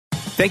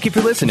Thank you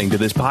for listening to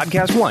this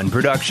Podcast One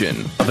production.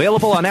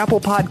 Available on Apple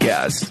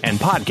Podcasts and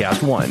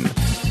Podcast One.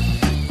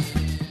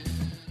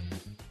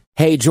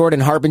 Hey, Jordan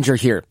Harbinger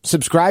here.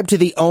 Subscribe to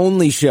the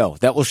only show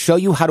that will show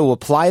you how to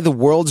apply the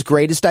world's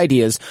greatest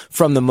ideas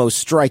from the most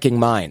striking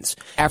minds.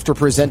 After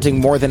presenting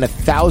more than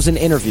 1,000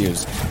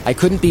 interviews, I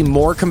couldn't be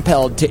more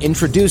compelled to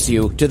introduce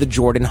you to the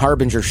Jordan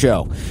Harbinger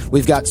Show.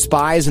 We've got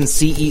spies and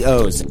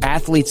CEOs,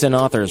 athletes and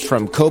authors,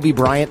 from Kobe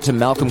Bryant to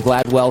Malcolm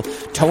Gladwell,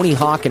 Tony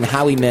Hawk and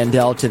Howie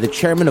Mandel, to the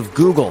chairman of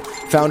Google,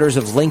 founders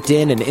of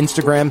LinkedIn and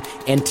Instagram,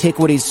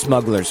 antiquities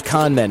smugglers,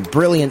 con men,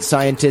 brilliant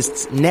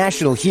scientists,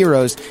 national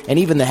heroes, and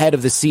even the head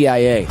of the CIA.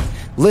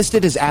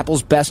 Listed as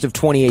Apple's best of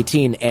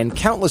 2018 and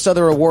countless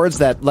other awards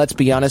that, let's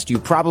be honest, you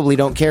probably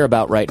don't care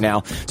about right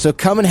now. So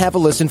come and have a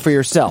listen for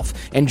yourself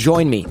and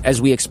join me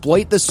as we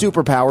exploit the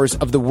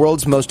superpowers of the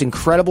world's most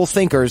incredible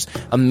thinkers,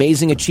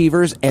 amazing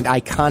achievers, and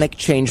iconic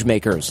change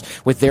makers,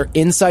 with their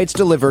insights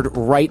delivered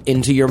right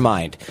into your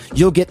mind.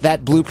 You'll get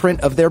that blueprint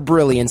of their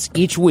brilliance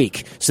each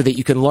week so that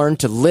you can learn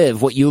to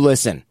live what you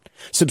listen.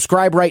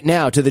 Subscribe right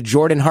now to The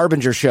Jordan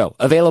Harbinger Show,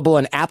 available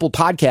on Apple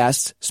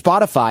Podcasts,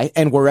 Spotify,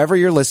 and wherever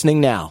you're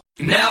listening now.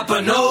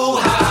 Napa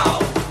know-how.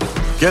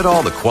 Get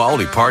all the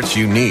quality parts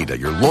you need at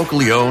your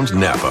locally owned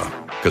Napa.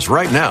 Because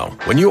right now,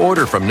 when you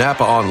order from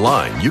Napa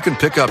online, you can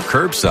pick up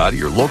curbside at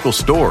your local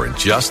store in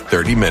just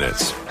 30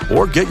 minutes.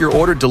 Or get your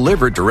order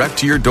delivered direct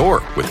to your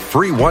door with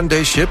free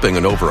one-day shipping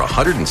on over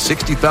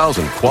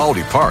 160,000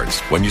 quality parts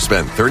when you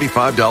spend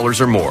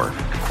 $35 or more.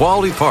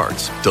 Quality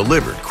parts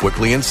delivered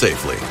quickly and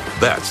safely.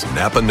 That's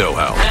Napa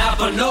know-how.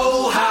 Napa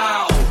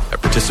know-how.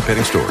 At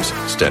participating stores,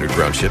 standard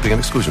ground shipping and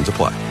exclusions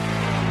apply.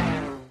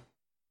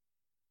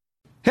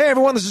 Hey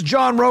everyone, this is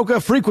John Roca,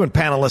 frequent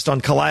panelist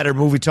on Collider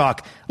Movie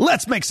Talk.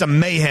 Let's make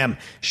some mayhem.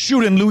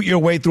 Shoot and loot your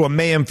way through a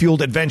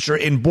mayhem-fueled adventure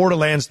in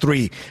Borderlands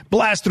 3.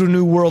 Blast through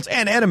new worlds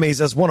and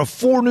enemies as one of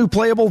 4 new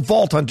playable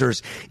Vault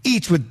Hunters,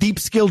 each with deep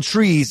skill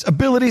trees,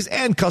 abilities,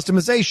 and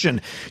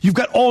customization. You've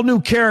got all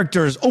new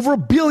characters, over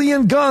 1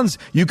 billion guns.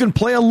 You can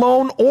play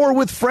alone or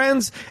with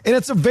friends, and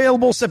it's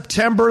available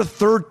September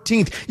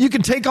 13th. You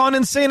can take on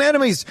insane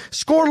enemies,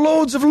 score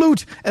loads of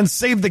loot, and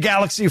save the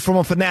galaxy from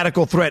a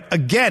fanatical threat.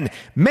 Again,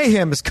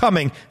 mayhem is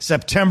coming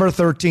September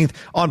 13th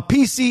on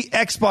PC,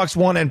 Xbox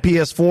One, and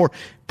PS4.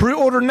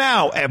 Pre-order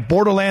now at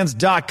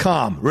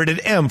Borderlands.com. Rated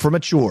M for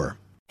mature.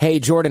 Hey,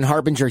 Jordan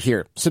Harbinger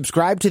here.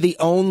 Subscribe to the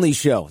only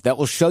show that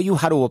will show you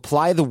how to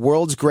apply the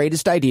world's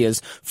greatest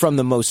ideas from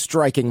the most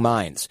striking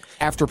minds.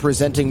 After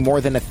presenting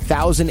more than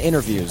 1,000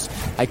 interviews,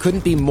 I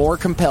couldn't be more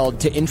compelled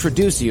to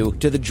introduce you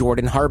to the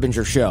Jordan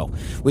Harbinger Show.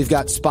 We've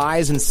got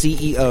spies and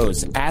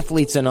CEOs,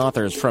 athletes and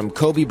authors, from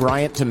Kobe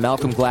Bryant to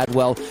Malcolm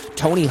Gladwell,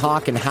 Tony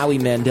Hawk and Howie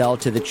Mandel,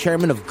 to the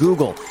chairman of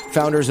Google,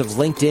 founders of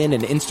LinkedIn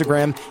and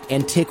Instagram,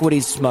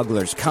 antiquities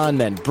smugglers, con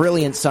men,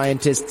 brilliant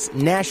scientists,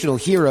 national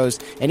heroes,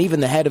 and even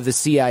the head of the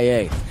CIA.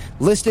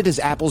 Listed as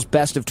Apple's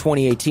best of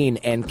 2018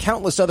 and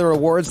countless other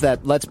awards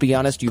that, let's be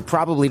honest, you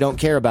probably don't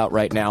care about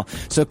right now.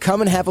 So come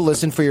and have a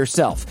listen for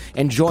yourself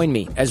and join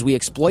me as we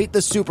exploit the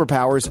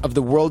superpowers of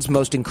the world's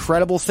most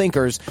incredible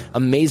thinkers,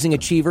 amazing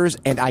achievers,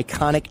 and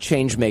iconic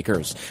change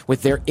makers,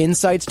 with their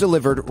insights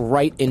delivered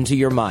right into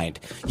your mind.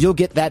 You'll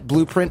get that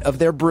blueprint of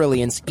their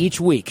brilliance each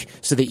week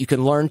so that you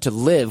can learn to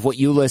live what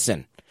you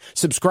listen.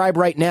 Subscribe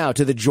right now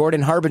to The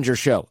Jordan Harbinger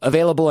Show,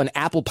 available on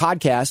Apple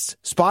Podcasts,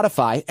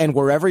 Spotify, and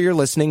wherever you're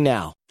listening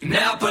now.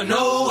 Napa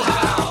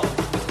know-how.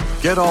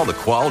 Get all the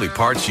quality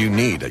parts you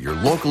need at your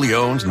locally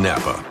owned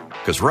Napa.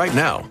 Because right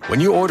now, when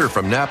you order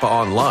from Napa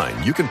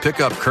online, you can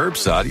pick up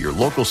curbside at your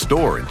local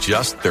store in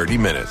just 30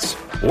 minutes.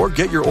 Or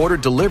get your order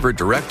delivered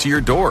direct to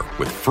your door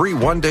with free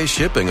one-day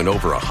shipping on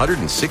over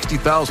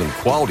 160,000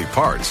 quality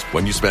parts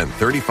when you spend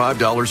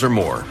 $35 or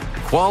more.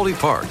 Quality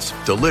parts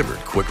delivered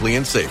quickly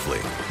and safely.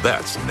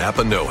 That's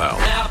Napa know-how.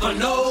 Napa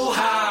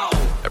know-how.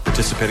 At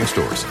participating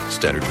stores,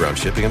 standard ground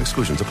shipping and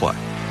exclusions apply.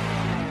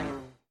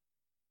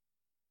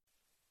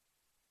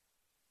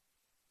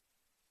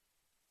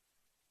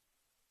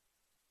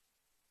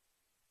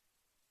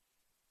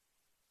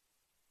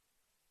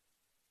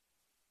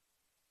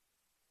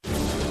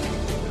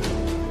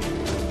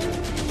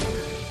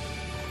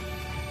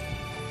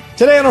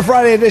 Today on a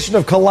Friday edition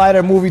of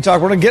Collider Movie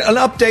Talk, we're going to get an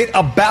update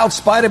about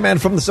Spider-Man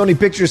from the Sony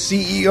Pictures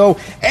CEO,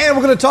 and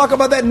we're going to talk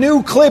about that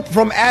new clip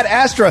from Ad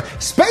Astra.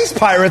 Space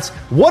Pirates,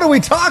 what are we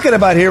talking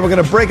about here? We're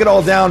going to break it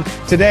all down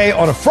today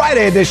on a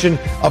Friday edition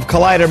of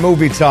Collider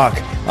Movie Talk.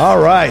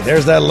 All right,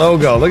 there's that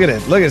logo. Look at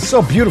it. Look, it's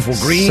so beautiful.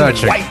 Green,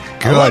 Such white.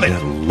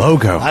 Good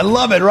logo. I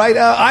love it, right?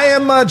 I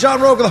am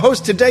John Roca, the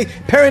host today.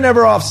 Perry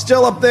Neveroff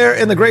still up there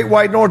in the Great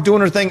White North doing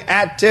her thing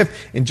at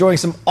TIFF, enjoying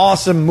some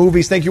awesome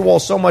movies. Thank you all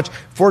so much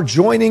for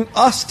joining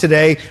us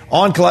today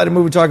on Collider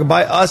Movie Talk.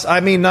 By us,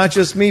 I mean not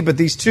just me, but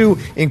these two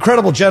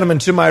incredible gentlemen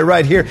to my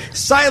right here.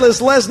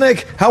 Silas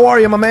Lesnick, how are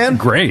you, my man?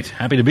 Great.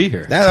 Happy to be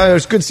here.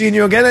 It's good seeing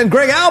you again. And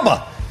Greg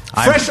Alba,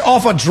 fresh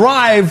off a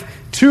drive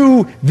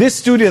to this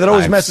studio that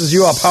always messes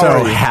you up. How are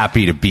you?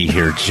 Happy to be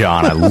here,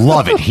 John. I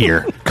love it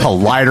here.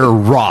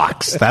 Collider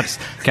rocks.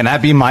 Can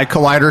that be my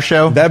Collider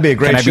show? That'd be a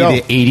great show. Can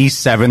I be the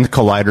 87th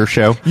Collider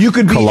show? You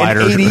could be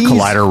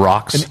Collider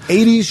Rocks. An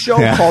 80s show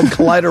called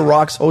Collider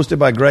Rocks, hosted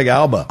by Greg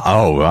Alba.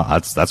 Oh, well,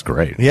 that's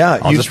great. Yeah,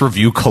 I'll just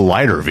review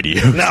Collider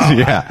videos. No,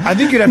 yeah. I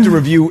think you'd have to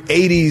review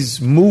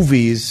 80s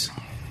movies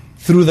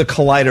through the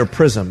Collider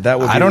prism. That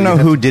would be I don't know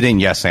who didn't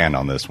yes and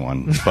on this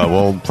one, but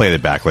we'll play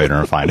it back later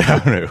and find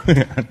out who.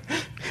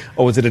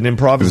 Oh, was it an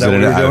improv? Is that what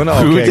you're doing?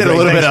 Who did a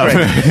little bit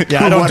of?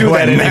 Yeah, I don't do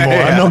that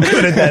anymore. I'm no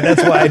good at that.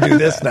 That's why I do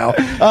this now.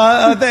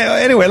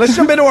 Anyway, let's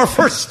jump into our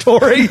first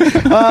story.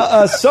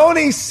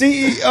 Sony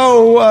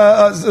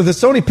CEO, the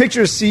Sony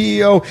Pictures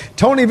CEO,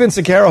 Tony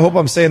Vinciquerra, I hope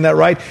I'm saying that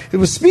right, he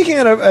was speaking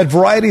at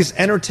Variety's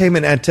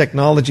Entertainment and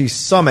Technology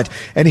Summit,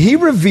 and he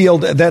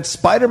revealed that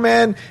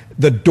Spider-Man,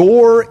 the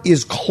door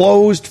is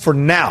closed for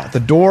now. The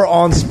door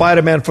on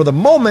Spider-Man for the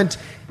moment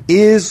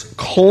is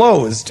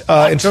closed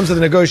in terms of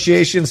the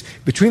negotiations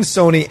between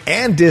Sony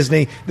and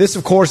Disney. This,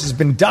 of course, has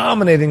been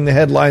dominating the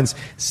headlines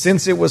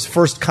since it was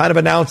first kind of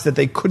announced that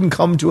they couldn't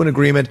come to an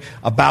agreement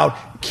about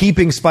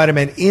keeping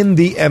Spider-Man in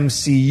the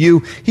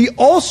MCU. He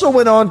also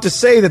went on to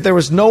say that there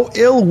was no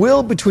ill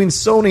will between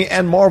Sony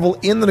and Marvel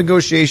in the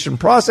negotiation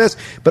process,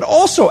 but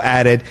also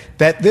added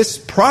that this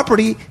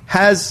property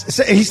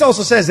he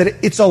also says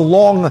that it's a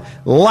long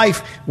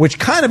life, which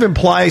kind of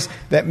implies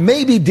that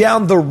maybe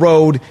down the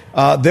road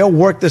they'll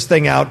work this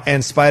thing out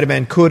and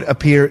Spider-Man could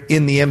appear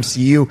in the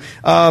MCU.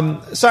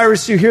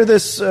 Cyrus, you hear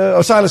this?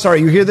 Silas,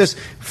 sorry, you hear this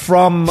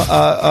from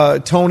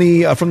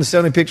Tony from the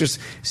Sony Pictures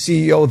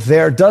CEO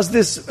there. Does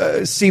this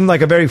seem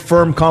like a very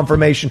firm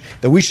confirmation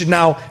that we should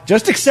now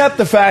just accept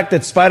the fact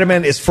that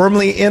Spider-Man is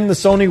firmly in the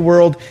Sony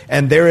world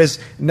and we're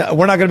not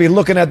going to be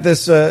looking at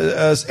this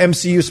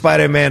MCU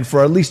Spider-Man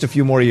for at least a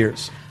few more years?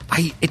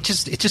 It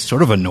just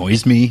sort of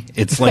annoys me.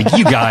 It's like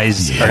you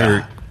guys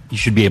you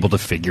should be able to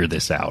figure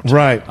this out.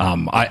 Right.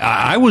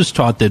 I was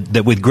taught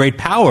that with great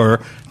power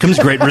comes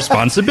great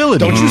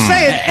responsibility. Don't you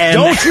say it.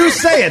 Don't you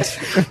say it.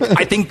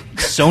 I think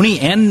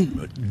Sony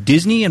and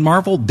Disney and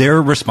Marvel,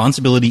 their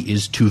responsibility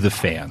is to the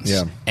fans.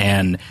 Yeah.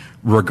 And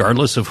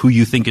regardless of who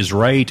you think is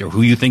right or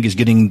who you think is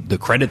getting the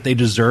credit they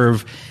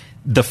deserve,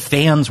 the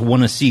fans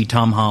want to see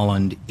Tom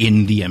Holland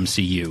in the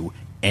MCU.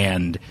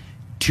 And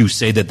to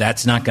say that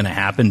that's not going to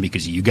happen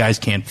because you guys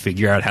can't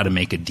figure out how to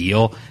make a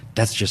deal,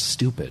 that's just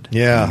stupid.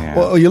 Yeah.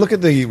 Well, you look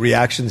at the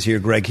reactions here,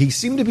 Greg. He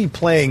seemed to be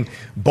playing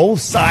both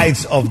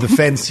sides of the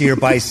fence here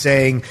by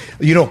saying,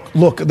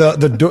 look,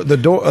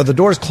 the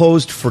door is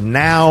closed for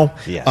now,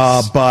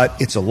 yes.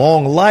 But it's a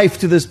long life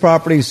to this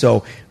property,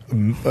 so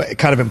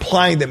kind of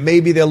implying that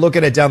maybe they'll look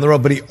at it down the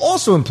road. But he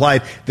also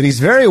implied that he's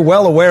very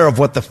well aware of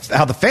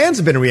how the fans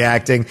have been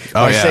reacting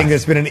by saying that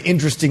it's been an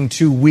interesting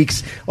 2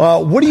 weeks.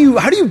 How do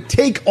you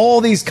take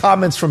all these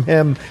comments from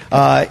him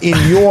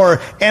in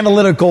your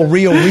analytical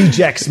real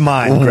rejects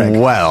mind, Greg?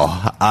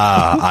 Well,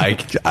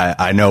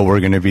 I know we're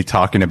going to be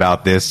talking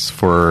about this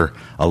for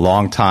a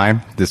long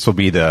time. This will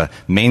be the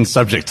main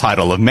subject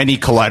title of many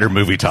Collider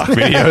movie talk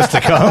videos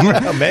to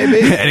come.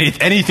 Maybe.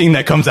 Anything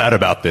that comes out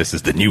about this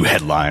is the new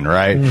headline,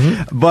 right?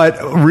 Mm-hmm. But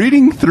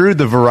reading through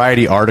the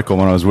Variety article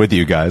when I was with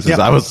you guys,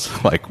 I was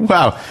like,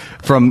 wow,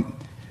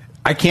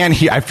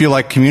 I feel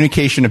like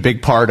communication, a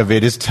big part of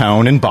it is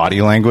tone and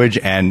body language,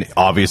 and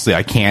obviously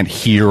I can't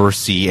hear or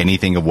see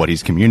anything of what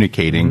he's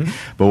communicating.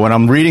 Mm-hmm. But when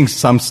I'm reading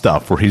some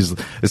stuff where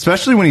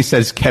especially when he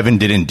says Kevin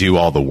didn't do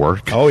all the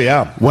work. Oh,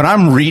 yeah. When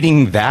I'm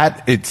reading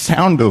that, it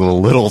sounded a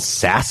little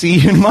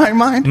sassy in my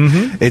mind.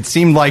 Mm-hmm. It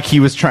seemed like he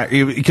was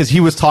because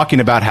he was talking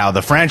about how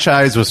the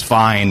franchise was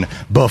fine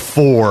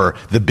before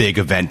the big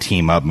event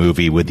team-up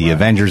movie with the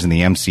Avengers and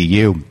the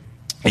MCU.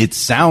 It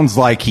sounds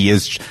like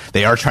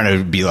they are trying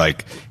to be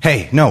like,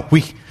 hey, no,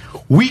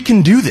 we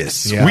can do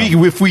this. Yeah.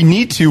 If we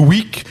need to,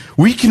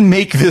 we can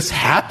make this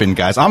happen,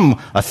 guys. I'm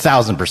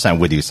 1,000%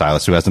 with you,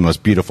 Silas, who has the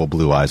most beautiful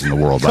blue eyes in the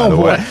world, by the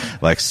way.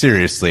 Like,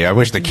 seriously, I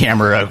wish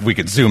we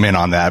could zoom in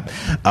on that.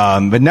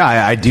 But no,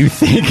 I do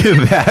think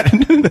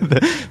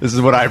that this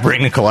is what I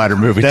bring to Collider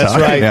Movie Talk.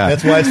 That's right. Yeah.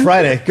 That's why it's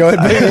Friday. Go ahead,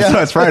 baby. That's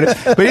why it's Friday.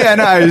 But yeah,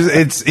 no,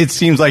 it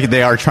seems like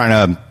they are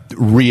trying to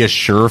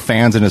reassure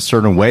fans in a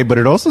certain way, but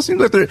it also seems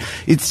like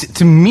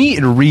to me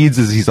it reads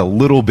as he's a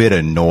little bit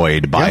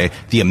annoyed by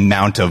the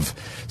amount of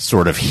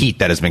sort of heat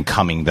that has been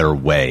coming their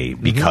way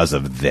because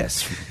of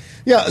this.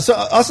 Yeah, so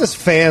us as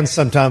fans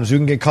sometimes we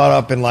can get caught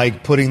up in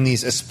like putting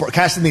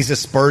casting these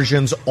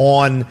aspersions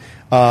on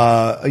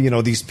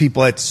these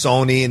people at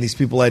Sony and these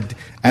people at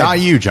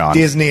not you, John.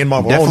 Disney and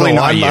Marvel. Definitely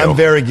not you. I'm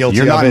very guilty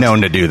of it. You're not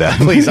known to do that.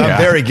 Please, I'm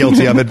very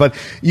guilty of it. But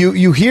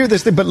you hear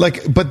this thing,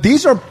 but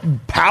these are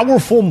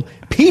powerful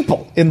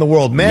people in the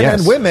world, men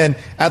and women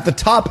at the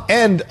top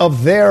end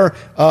of their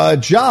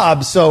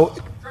jobs. So,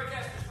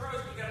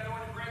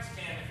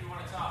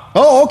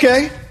 oh,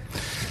 okay.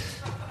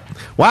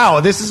 Wow,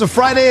 this is a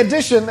Friday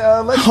edition.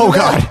 Let's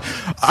God.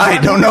 I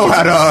don't know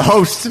how to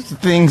host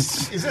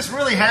things. Is this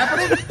really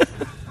happening?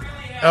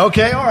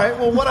 Okay, all right.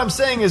 Well, what I'm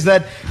saying is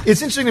that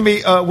it's interesting to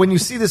me when you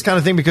see this kind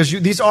of thing because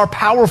these are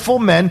powerful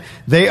men.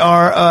 They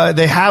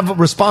have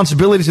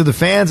responsibility to the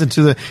fans and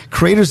to the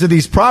creators of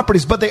these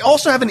properties, but they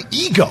also have an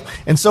ego.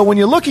 And so when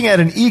you're looking at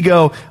an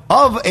ego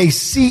of a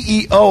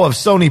CEO of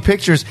Sony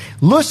Pictures,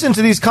 listen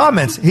to these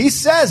comments. He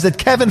says that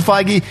Kevin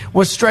Feige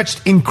was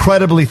stretched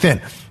incredibly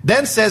thin.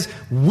 Then says,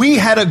 we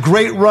had a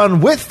great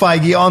run with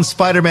Feige on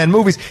Spider-Man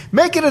movies,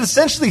 making it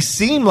essentially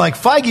seem like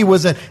Feige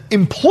was an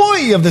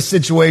employee of the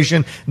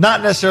situation,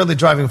 not necessarily the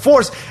driving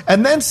force.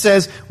 And then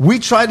says, we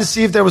tried to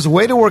see if there was a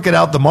way to work it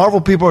out. The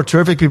Marvel people are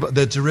terrific people.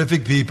 They're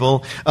terrific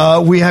people.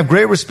 We have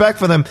great respect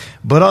for them.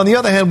 But on the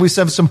other hand, we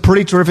have some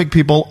pretty terrific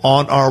people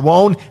on our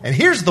own. And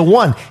here's the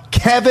one.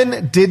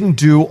 Kevin didn't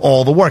do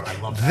all the work.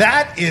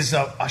 That is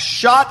a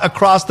shot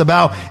across the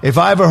bow, if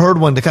I ever heard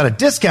one, to kind of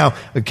discount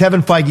what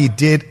Kevin Feige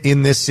did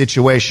in this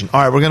situation.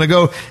 All right, we're going to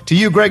go to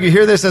you, Greg. You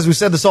hear this? As we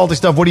said, the salty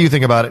stuff. What do you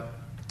think about it?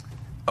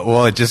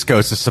 Well, it just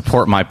goes to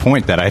support my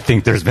point that I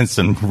think there's been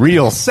some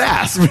real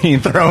sass being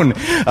thrown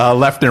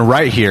left and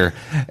right here.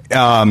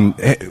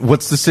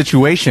 What's the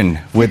situation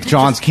with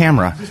John's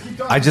camera?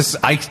 I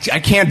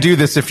can't do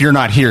this if you're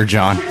not here,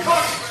 John.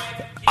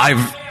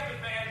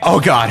 Oh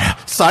God,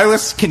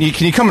 Silas, can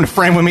you come in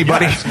frame with me,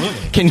 buddy? Yeah,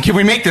 absolutely. Can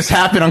we make this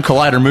happen on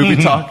Collider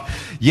Movie Talk?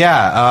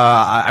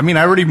 Yeah, I mean,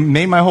 I already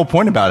made my whole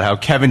point about how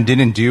Kevin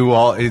didn't do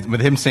all.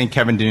 With him saying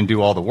Kevin didn't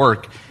do all the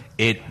work,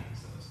 it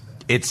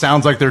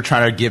sounds like they're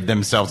trying to give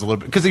themselves a little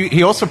bit, because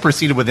he also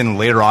proceeded within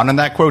later on in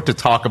that quote to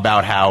talk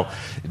about how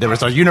there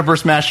was a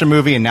Universe Masher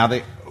movie, and now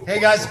they. Hey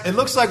guys, it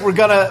looks like we're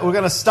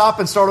gonna stop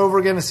and start over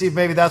again to see if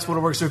maybe that's what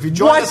it works. So if you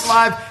join us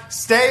live,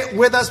 stay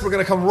with us. We're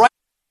gonna come right.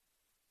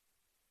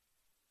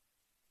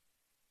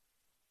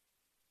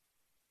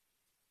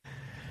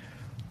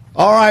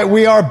 All right,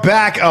 we are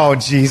back. Oh,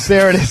 geez,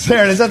 there it is.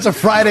 There it is. That's a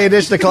Friday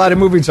edition of Collider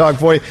Movie Talk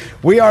for you.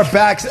 We are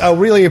back.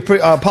 Really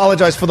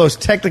apologize for those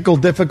technical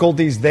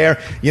difficulties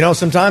there. You know,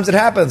 sometimes it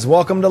happens.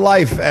 Welcome to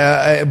life.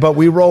 But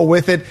we roll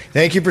with it.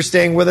 Thank you for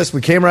staying with us. We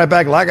came right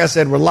back. Like I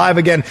said, we're live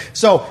again.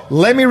 So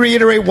let me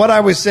reiterate what I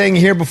was saying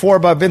here before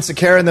about Vince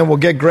Zacherra, and then we'll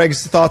get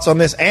Greg's thoughts on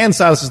this and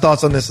Silas's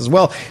thoughts on this as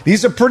well.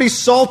 These are pretty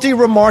salty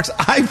remarks,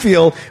 I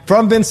feel,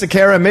 from Vince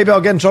Zacherra. And maybe I'll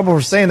get in trouble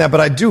for saying that,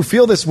 but I do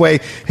feel this way.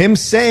 Him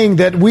saying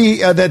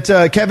that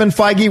Kevin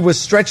Feige was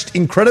stretched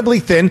incredibly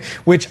thin,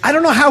 which I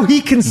don't know how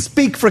he can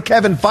speak for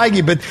Kevin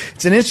Feige, but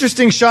it's an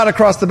interesting shot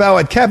across the bow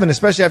at Kevin,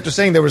 especially after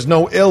saying there was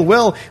no ill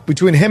will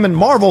between him and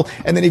Marvel.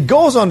 And then he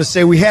goes on to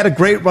say we had a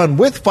great run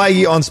with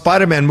Feige on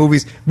Spider-Man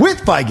movies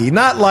with Feige,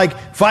 not like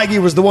Feige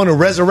was the one who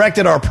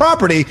resurrected our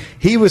property.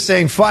 He was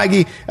saying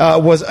Feige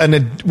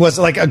was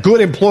like a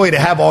good employee to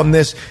have on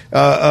this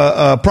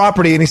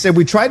property. And he said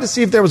we tried to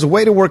see if there was a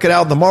way to work it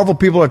out. The Marvel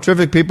people are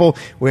terrific people.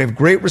 We have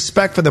great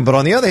respect for them. But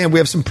on the other hand, we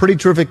have some pretty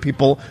terrific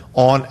people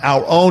on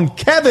our own.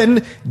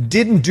 Kevin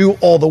didn't do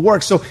all the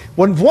work. So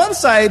on one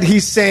side,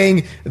 he's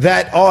saying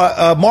that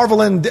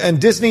Marvel and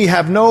Disney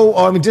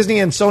Disney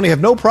and Sony have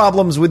no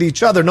problems with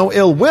each other, no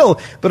ill will.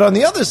 But on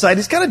the other side,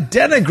 he's kind of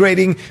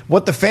denigrating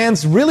what the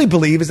fans really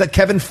believe is that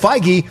Kevin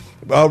Feige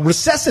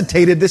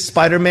resuscitated this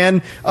Spider-Man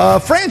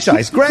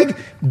franchise. Greg,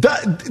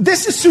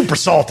 this is super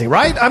salty,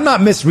 right? I'm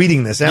not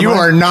misreading this, am I? You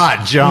are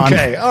not, John.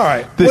 Okay, all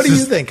right. What do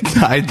you think?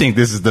 I think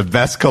this is the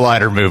best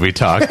Collider Movie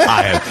Talk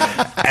I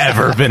have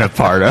ever been a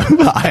part of.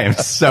 I am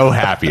so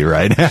happy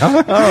right now.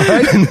 All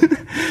right.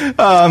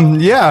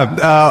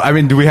 I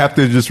mean, do we have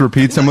to just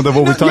repeat some of what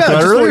we talked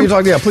about earlier?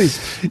 What you talked, please.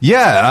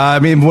 Yeah, I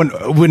mean,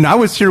 when I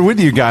was here with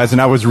you guys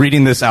and I was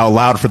reading this out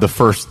loud for the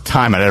first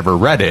time I'd ever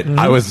read it,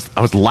 I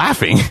was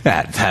laughing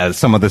at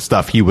some of the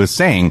stuff he was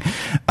saying.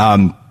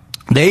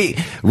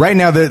 Right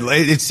now,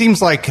 it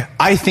seems like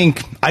I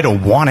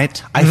don't want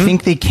it. I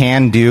think they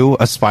can do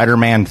a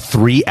Spider-Man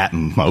 3 at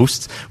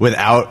most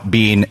without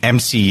being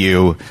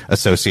MCU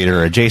associated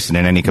or adjacent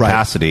in any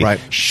capacity. Right.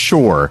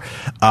 Sure.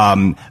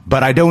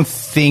 But I don't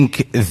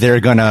think they're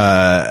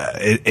gonna,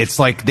 it's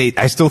like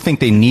I still think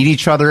they need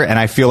each other. And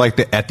I feel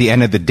like at the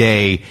end of the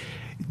day,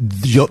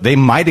 they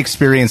might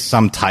experience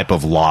some type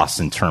of loss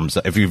in terms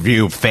of, if you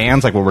view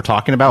fans like what we're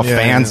talking about,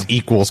 fans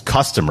equals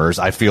customers.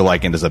 I feel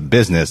like, and as a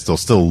business, they'll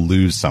still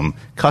lose some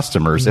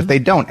customers if they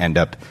don't end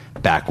up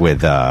back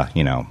with, back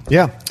with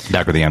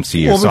the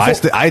MCU. Well,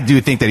 so I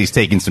do think that he's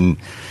taking some.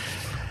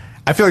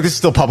 I feel like this is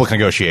still public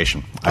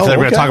negotiation. I feel like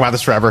we're going to talk about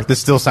this forever. This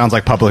still sounds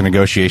like public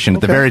negotiation.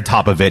 At the very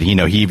top of it, he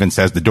even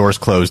says the door's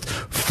closed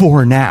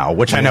for now,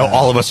 which I know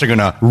all of us are going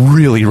to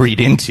really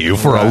read into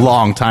for a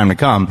long time to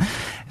come.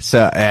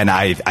 So, and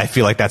I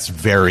feel like that's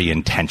very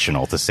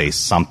intentional to say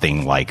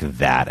something like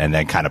that, and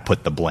then kind of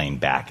put the blame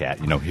back at,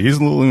 he's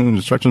a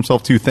little stretched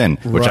himself too thin,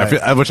 which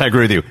I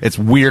agree with you. It's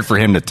weird for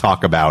him to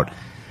talk about.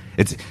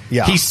 He's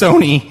Yeah.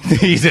 Sony.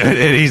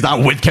 He's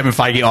not with Kevin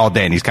Feige all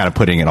day, and he's kind of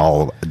putting it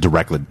all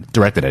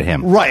directed at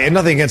him. Right, and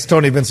nothing against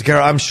Tony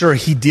Vinciquerra. I'm sure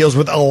he deals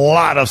with a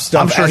lot of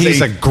stuff. I'm sure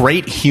he's a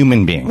great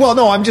human being. Well,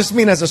 no, I'm just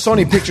mean as a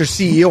Sony Pictures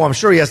CEO, I'm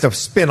sure he has to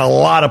spin a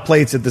lot of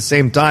plates at the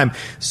same time.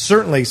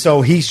 Certainly,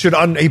 so he should.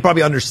 He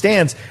probably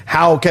understands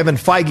how Kevin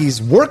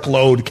Feige's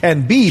workload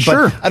can be.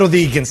 Sure. But I don't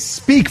think he can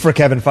speak for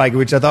Kevin Feige,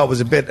 which I thought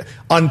was a bit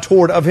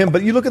untoward of him.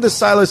 But you look at this,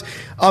 Silas.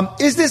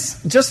 Is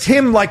this just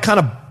him, like, kind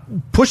of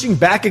pushing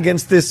back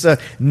against this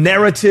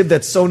narrative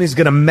that Sony's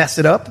going to mess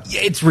it up?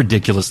 Yeah, it's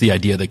ridiculous, the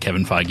idea that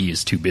Kevin Feige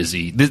is too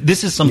busy.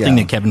 This is something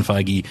that Kevin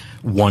Feige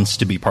wants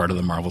to be part of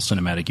the Marvel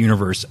Cinematic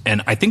Universe.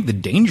 And I think the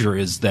danger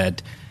is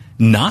that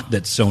not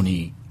that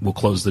Sony will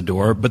close the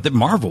door, but that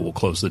Marvel will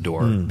close the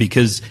door.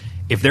 Because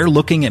if they're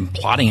looking and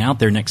plotting out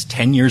their next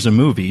 10 years of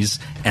movies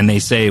and they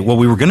say, well,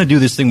 we were going to do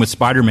this thing with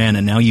Spider-Man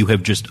and now you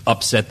have just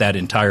upset that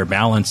entire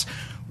balance,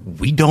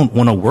 we don't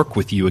want to work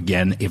with you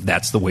again if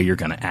that's the way you're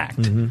going to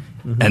act. And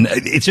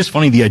it's just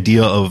funny, the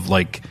idea of,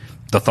 like,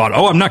 the thought,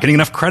 I'm not getting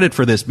enough credit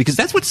for this, because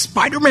that's what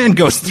Spider-Man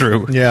goes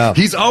through. Yeah.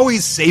 He's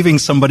always saving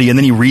somebody, and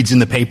then he reads in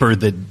the paper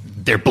that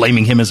they're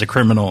blaming him as a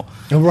criminal.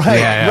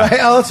 Right.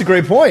 Oh, that's a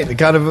great point.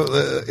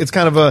 It's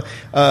kind of a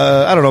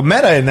I don't know,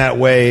 meta in that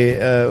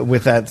way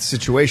with that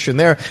situation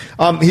there.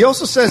 He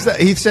also says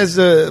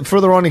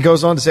further on, he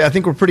goes on to say, I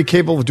think we're pretty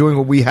capable of doing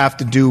what we have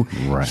to do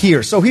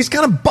here. So he's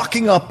kind of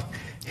bucking up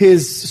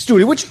his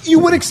studio, which you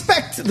would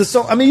expect.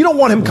 I mean, you don't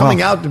want him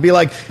coming out to be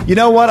like, you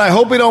know what, I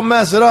hope we don't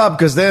mess it up,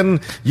 because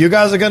then you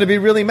guys are going to be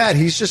really mad.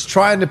 He's just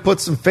trying to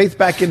put some faith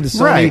back into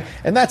Sony,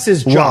 and that's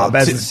his job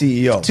as the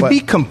CEO. To be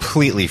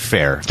completely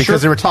fair,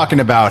 because they were talking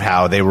about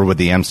how they were with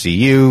the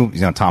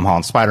MCU, Tom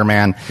Holland,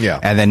 Spider-Man,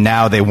 and then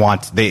now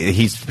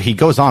he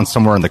goes on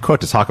somewhere in the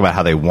quote to talk about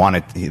how they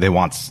want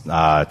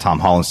Tom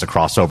Holland to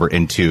cross over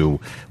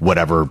into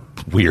whatever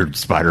weird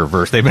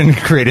Spider-Verse they've been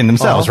creating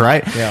themselves,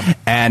 right? Yeah.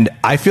 And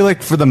I feel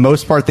like for the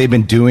most part, they've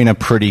been doing a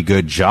pretty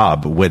good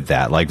job with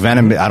that. Like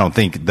Venom, I don't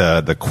think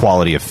the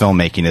quality of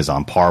filmmaking is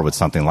on par with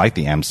something like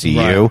the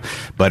MCU,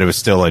 but it was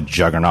still a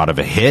juggernaut of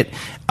a hit.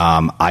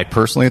 I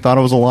personally thought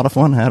it was a lot of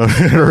fun. I had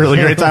a really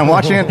great time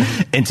watching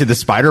it. Into the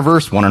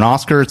Spider-Verse won an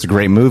Oscar. It's a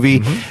great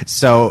movie.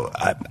 So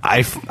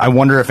I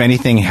wonder if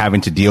anything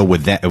having to deal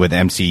with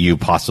MCU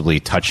possibly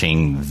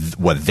touching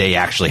what they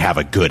actually have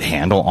a good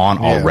handle on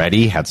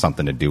already had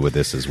something to do with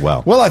this as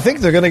well. Well, I think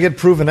they're going to get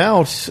proven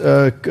out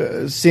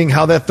seeing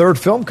how that third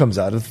film comes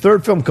out. If the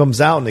third film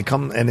comes out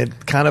and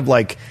it kind of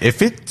like,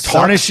 if it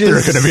tarnishes,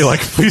 sucks, they're going to be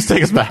like, please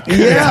take us back.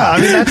 Yeah,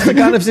 I mean, that's the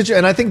kind of situation.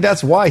 And I think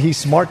that's why he's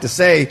smart to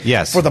say,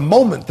 yes, for the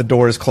moment the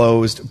door is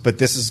closed, but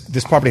this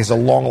property has a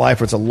long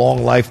life, or it's a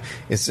long life,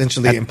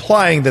 essentially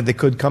implying that they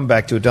could come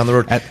back to it down the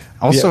road.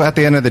 At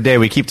the end of the day,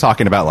 we keep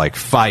talking about like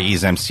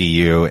Feige's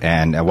MCU,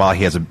 and while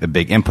he has a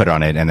big input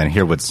on it, and then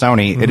here with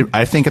Sony,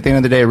 I think at the end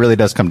of the day, it really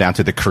does come down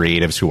to the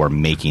creatives who are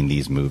making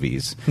these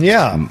movies.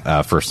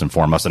 Yeah. First and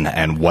foremost,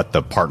 and what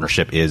the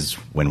partnership is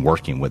when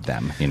working with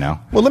them,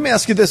 Well, let me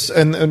ask you this,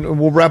 and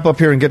we'll wrap up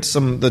here and get to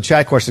the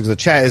chat questions. The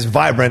chat is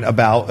vibrant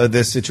about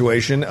this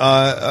situation.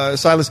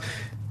 Silas,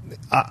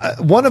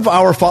 one of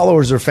our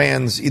followers or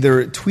fans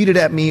either tweeted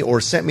at me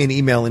or sent me an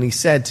email, and he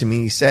said,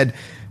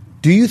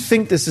 do you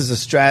think this is a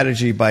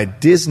strategy by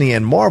Disney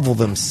and Marvel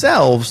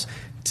themselves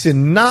to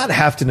not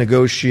have to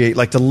negotiate,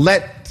 like to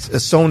let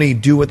Sony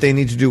do what they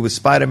need to do with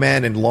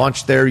Spider-Man and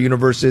launch their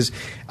universes,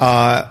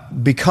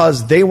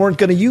 because they weren't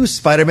going to use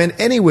Spider-Man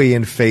anyway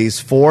in Phase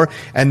 4,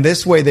 and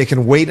this way they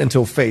can wait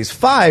until Phase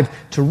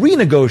 5 to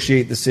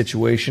renegotiate the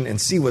situation and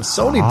see what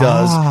Sony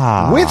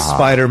does with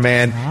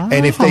Spider-Man,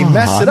 and if they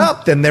mess it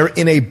up, then they're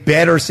in a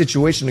better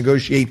situation to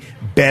negotiate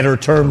better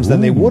terms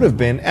than they would have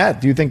been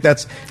at. Do you think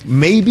that's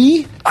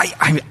maybe?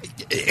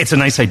 It's a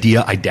nice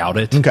idea. I doubt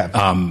it. Okay.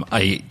 I'm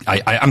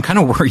kind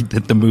of worried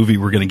that the movie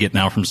we're going to get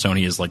now from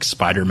Sony is like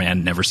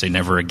Spider-Man Never Say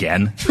Never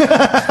Again.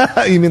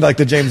 You mean like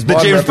the James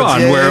Bond? The James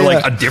Bond, yeah,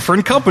 like a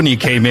different company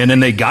came in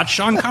and they got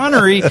Sean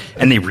Connery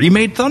and they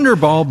remade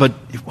Thunderball, but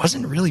it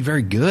wasn't really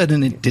very good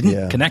and it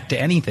didn't connect to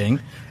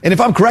anything. And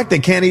if I'm correct, they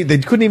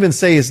couldn't even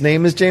say his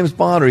name is James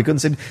Bond, or he couldn't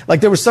say, like,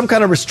 there was some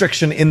kind of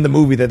restriction in the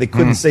movie that they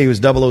couldn't say he was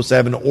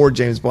 007 or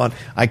James Bond.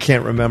 I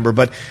can't remember,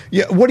 but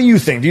what do you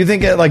think? Do you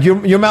think like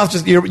your mouth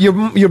just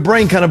your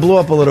brain kind of blew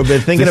up a little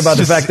bit thinking about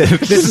the fact that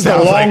this is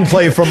a long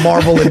play from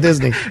Marvel and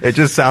Disney? It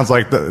just sounds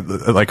like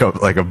like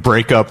a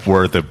breakup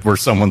where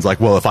someone's like,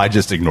 well, if I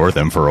just ignore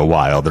them for a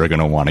while, they're going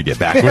to want to get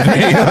back with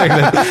me,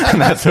 and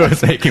that's what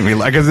it's making me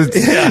like.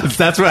 Because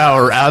that's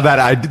how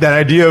that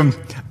idea.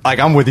 Like,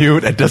 I'm with you.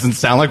 It doesn't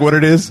sound like what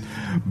it is,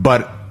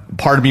 but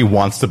part of me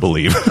wants to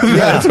believe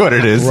that's what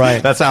it is.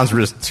 Right. That sounds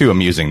just too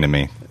amusing to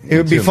me. It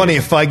would be funny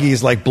if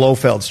Feige's like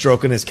Blofeld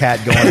stroking his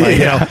cat going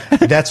like,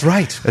 that's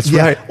right. That's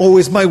right. Oh,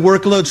 is my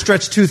workload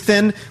stretched too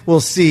thin?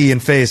 We'll see in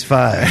Phase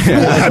 5.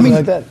 I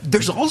mean,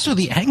 there's also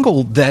the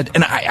angle that,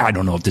 and I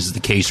don't know if this is the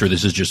case or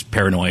this is just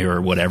paranoia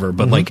or whatever,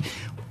 but like,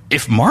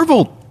 if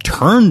Marvel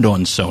turned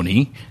on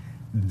Sony,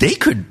 they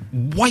could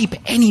wipe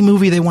any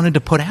movie they wanted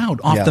to put out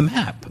off the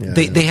map.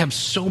 They have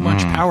so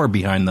much power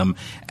behind them.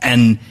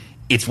 And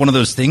it's one of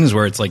those things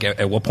where it's like,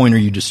 at what point are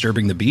you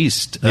disturbing the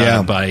beast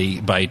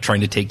by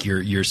trying to take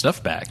your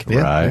stuff back?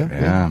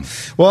 Yeah.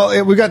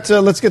 Well, we got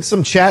let's get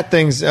some chat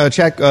things,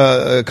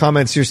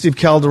 comments here. Steve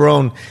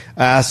Calderon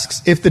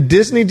asks, if the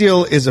Disney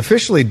deal is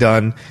officially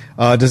done,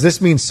 does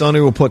this mean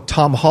Sony will put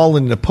Tom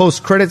Holland in a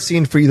post-credit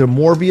scene for either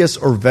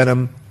Morbius or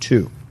Venom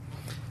 2?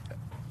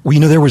 Well,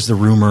 there was the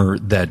rumor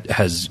that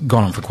has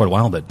gone on for quite a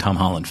while that Tom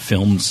Holland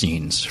filmed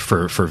scenes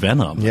for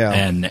Venom. Yeah.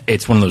 And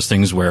it's one of those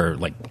things where,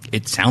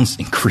 it sounds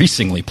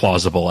increasingly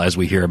plausible as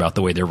we hear about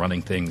the way they're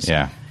running things.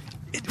 Yeah.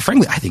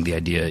 Frankly, I think the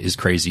idea is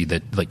crazy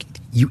that,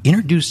 you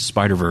introduce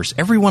Spider-Verse.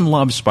 Everyone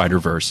loves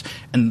Spider-Verse.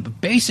 And the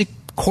basic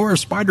core of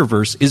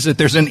Spider-Verse is that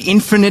there's an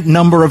infinite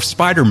number of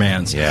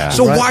Spider-Mans. Yeah.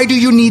 So why do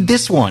you need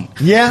this one?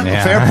 Yeah,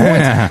 fair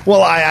point.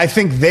 Well, I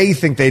think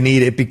they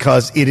need it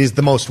because it is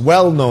the most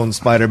well-known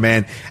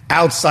Spider-Man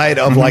outside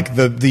of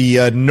the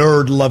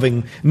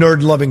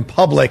nerd-loving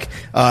public.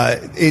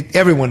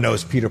 Everyone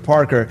knows Peter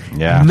Parker.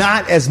 Yeah.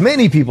 Not as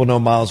many people know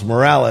Miles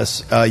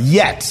Morales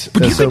yet.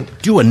 But you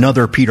could do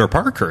another Peter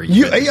Parker.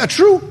 Yeah,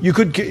 true. You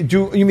could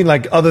do. You mean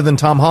other than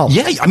Tom Holland?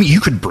 Yeah, I mean, you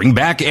could bring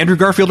back Andrew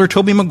Garfield or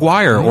Tobey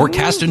Maguire or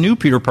cast a new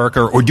Peter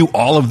Parker or do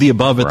all of the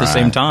above at the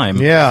same time.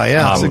 Yeah,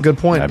 that's a good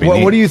point.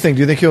 What do you think?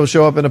 Do you think he'll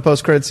show up in a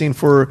post-credit scene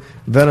for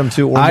Venom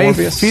 2 or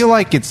Morbius? I feel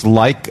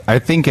like I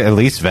think at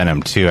least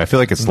Venom 2. I feel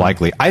like it's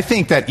likely. I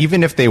think that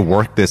even if they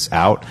work this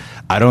out,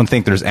 I don't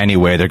think there's any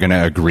way they're going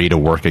to agree to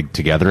work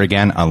together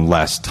again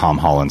unless Tom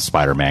Holland's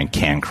Spider-Man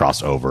can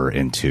cross over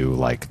into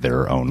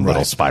their own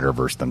little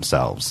Spider-Verse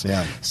themselves.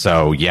 Yeah.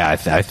 So, I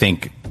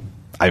think...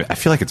 I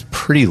feel like it's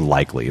pretty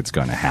likely it's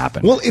going to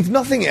happen. Well, if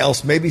nothing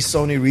else, maybe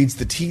Sony reads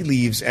the tea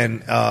leaves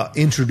and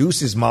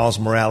introduces Miles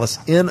Morales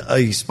in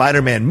a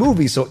Spider-Man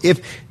movie. So if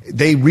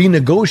they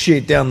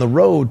renegotiate down the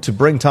road to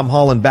bring Tom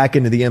Holland back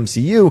into the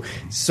MCU,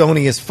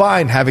 Sony is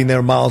fine having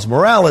their Miles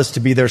Morales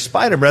to be their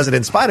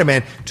resident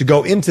Spider-Man to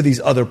go into these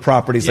other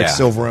properties like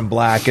Silver and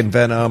Black and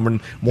Venom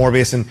and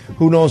Morbius. And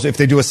who knows if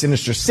they do a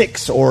Sinister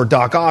Six or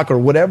Doc Ock or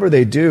whatever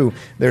they do,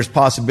 there's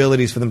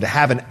possibilities for them to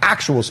have an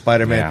actual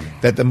Spider-Man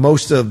that the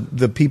most of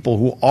the people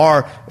who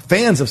are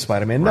fans of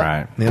Spider-Man know.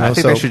 Right. I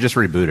think they should just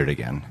reboot it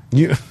again.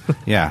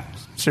 Yeah.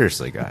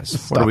 Seriously,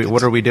 guys.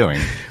 What are we doing?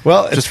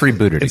 Well, just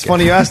reboot it. It's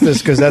funny you ask this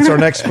because that's our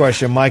next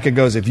question. Micah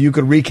goes, if you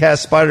could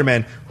recast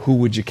Spider-Man, who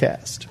would you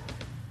cast?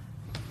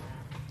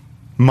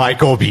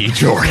 Michael B.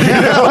 Jordan.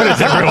 What does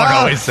everyone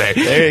always say?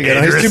 There you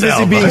go. He's too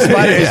busy being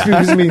Spider-Man. He's too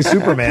busy being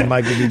Superman,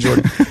 Michael B.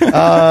 Jordan.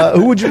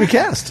 Who would you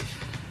recast?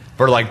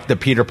 For the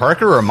Peter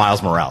Parker or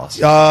Miles Morales?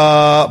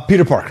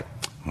 Peter Parker.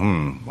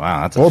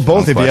 Wow, that's a or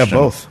both if question. you have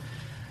both.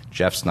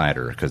 Jeff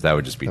Snyder, because that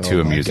would just be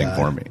too amusing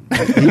for me.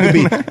 He could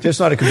be Jeff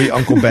Snyder could be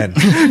Uncle Ben.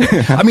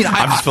 I mean,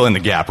 I'm just filling the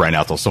gap right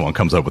now until someone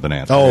comes up with an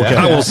answer. Oh, okay.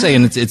 I will say,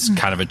 and it's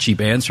kind of a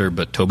cheap answer,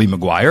 but Tobey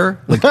Maguire,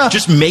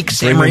 just make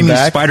Sam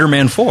Raimi's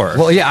Spider-Man 4.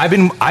 Well, yeah, I've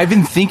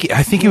been thinking.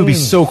 I think it would be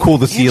so cool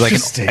to see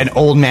an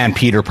old man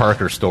Peter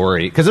Parker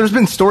story, because there's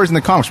been stories in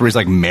the comics where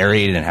he's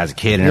married and has a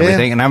kid and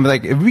everything, and I'm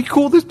like, it'd be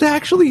cool to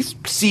actually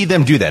see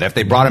them do that if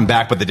they brought him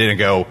back, but they didn't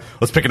go,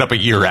 let's pick it up a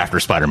year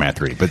after Spider-Man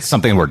 3, but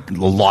something where a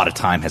lot of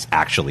time has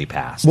actually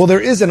passed. Well,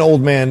 there is an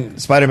old man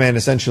Spider-Man,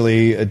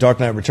 essentially a Dark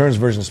Knight Returns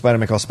version of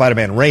Spider-Man called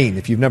Spider-Man Reign.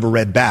 If you've never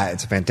read that,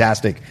 it's a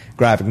fantastic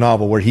graphic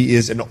novel where he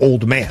is an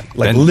old man,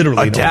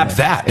 literally. Adapt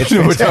that.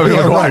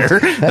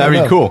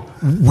 That'd be cool.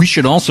 We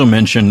should also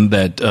mention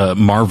that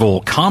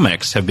Marvel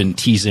Comics have been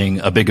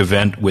teasing a big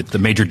event with the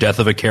major death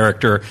of a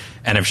character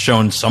and have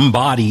shown some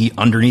body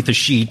underneath a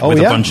sheet with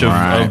a bunch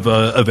of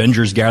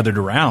Avengers gathered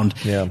around.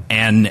 Yeah.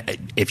 And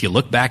if you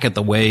look back at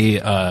the way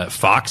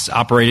Fox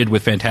operated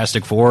with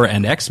Fantastic Four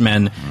and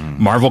X-Men,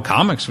 Marvel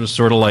Comics was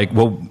sort of like,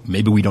 well,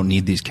 maybe we don't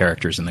need these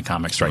characters in the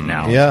comics right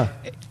now. Yeah.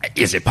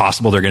 Is it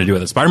possible they're going to do it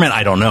with Spider-Man?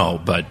 I don't know,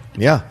 but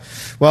yeah.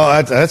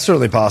 Well, that's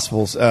certainly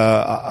possible.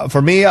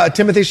 For me,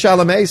 Timothée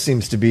Chalamet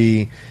seems to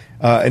be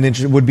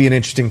would be an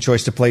interesting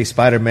choice to play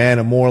Spider-Man,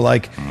 a more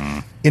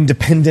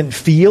independent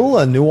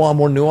feel,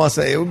 more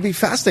nuanced. It would be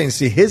fascinating to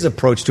see his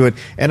approach to it.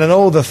 And I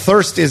know the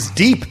thirst is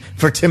deep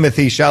for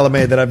Timothée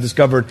Chalamet that I've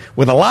discovered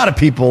with a lot of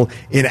people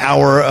in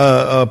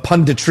our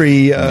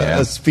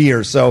punditry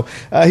sphere. So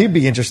he'd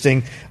be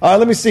interesting.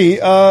 Let me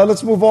see.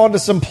 Let's move on to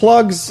some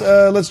plugs.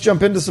 Let's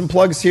jump into some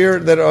plugs here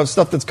that are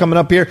stuff that's coming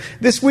up here.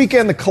 This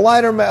weekend, the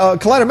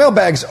Collider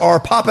mailbags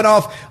are popping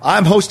off.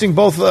 I'm hosting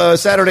both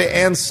Saturday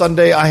and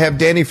Sunday. I have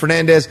Danny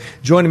Fernandez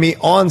joining me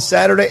on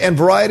Saturday, and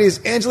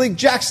Variety's Angelique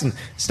Jackson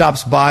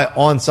stops by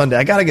on Sunday.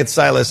 I got to get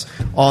Silas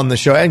on the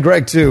show, and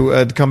Greg too,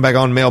 to come back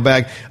on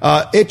mailbag.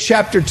 It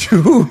Chapter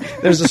 2,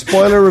 there's a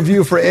spoiler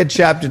review for It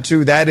Chapter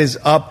 2. That is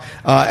up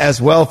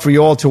as well for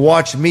you all to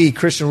watch. Me,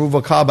 Christian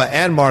Ruvalcaba,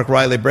 and Mark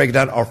Riley break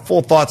down our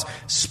full thoughts,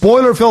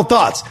 spoiler-filled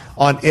thoughts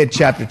on It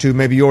Chapter 2.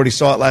 Maybe you already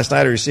saw it last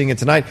night or you're seeing it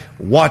tonight.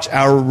 Watch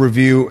our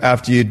review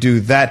after you do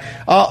that.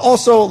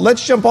 Also,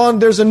 let's jump on.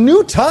 There's a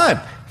new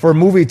time for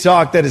Movie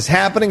Talk that is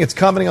happening. It's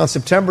coming on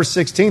September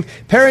 16th.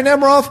 Perry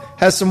Nemiroff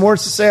has some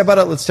words to say about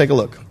it. Let's take a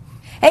look.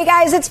 Hey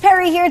guys, it's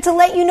Perry here to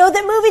let you know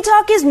that Movie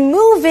Talk is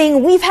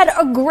moving. We've had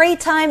a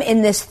great time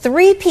in this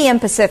 3 p.m.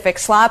 Pacific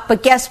slot,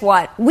 but guess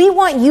what? We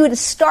want you to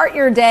start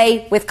your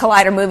day with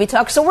Collider Movie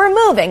Talk, so we're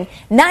moving.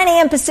 9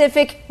 a.m.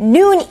 Pacific,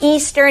 noon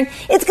Eastern.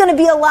 It's going to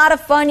be a lot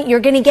of fun. You're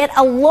going to get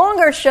a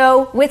longer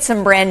show with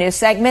some brand new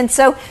segments,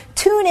 so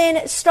tune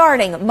in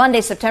starting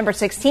Monday, September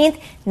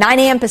 16th, 9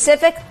 a.m.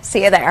 Pacific.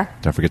 See you there.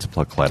 Don't forget to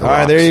plug Collider. All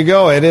right, there you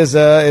go. It is.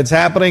 It's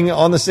happening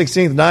on the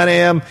 16th, 9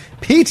 a.m.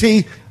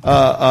 PT.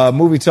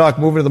 Movie Talk,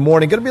 moving to the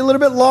morning. Going to be a little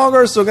bit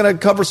longer, so going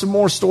to cover some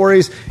more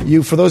stories.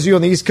 For those of you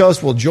on the East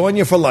Coast, we'll join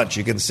you for lunch.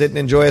 You can sit and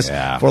enjoy us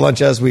for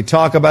lunch as we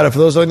talk about it. For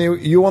those of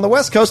you on the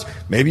West Coast,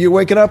 maybe you're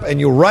waking up and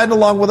you're riding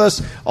along with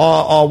us,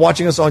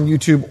 watching us on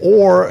YouTube,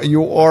 or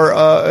you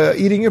are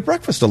eating your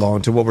breakfast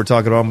along to what we're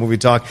talking about on Movie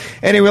Talk.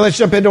 Anyway, let's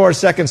jump into our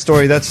second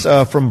story. That's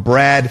from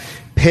Brad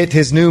Pitt.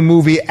 His new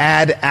movie,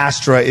 Ad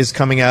Astra, is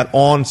coming out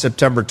on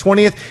September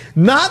 20th.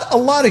 Not a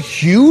lot of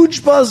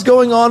huge buzz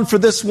going on for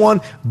this one,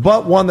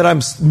 but one that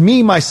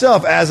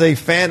myself, as a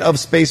fan of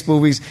space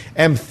movies,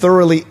 am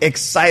thoroughly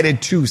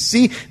excited to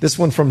see. This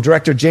one from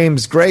director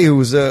James Gray, who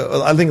was,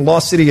 I think,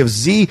 Lost City of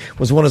Z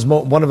was one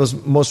of his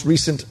most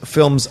recent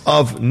films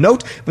of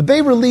note. But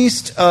they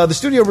released, the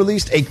studio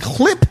released a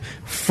clip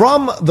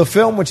from the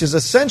film, which is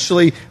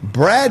essentially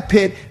Brad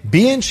Pitt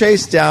being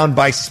chased down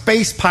by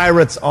space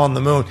pirates on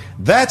the moon.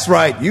 That's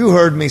right, you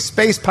heard me,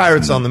 space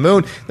pirates on the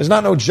moon. There's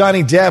not no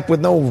Johnny Depp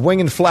with no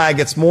winged flag.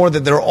 It's more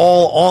that they're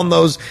all on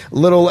those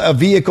little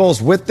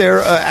vehicles with their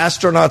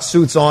astronaut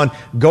suits on,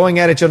 going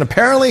at each other.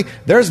 Apparently,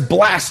 there's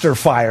blaster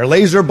fire,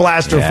 laser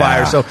blaster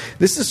fire. So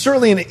this is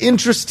certainly an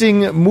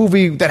interesting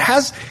movie that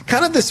has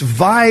kind of this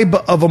vibe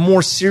of a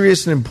more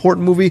serious and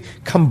important movie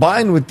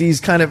combined with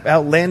these kind of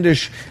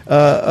outlandish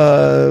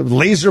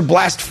laser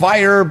blast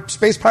fire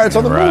space pirates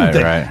on the moon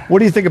thing. Right. What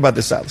do you think about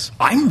this, Silas?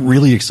 I'm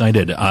really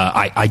excited.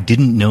 I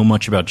didn't know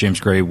much about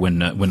James Gray when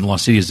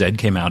Lost City of Z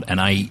came out, and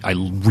I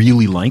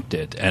really liked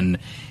it. And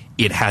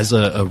it has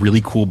a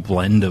really cool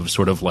blend of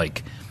sort of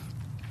like,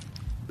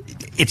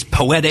 it's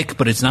poetic,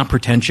 but it's not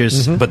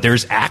pretentious, but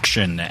there's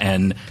action,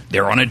 and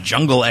they're on a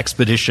jungle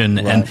expedition,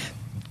 and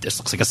this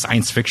looks like a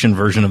science fiction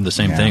version of the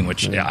same thing,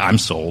 which I'm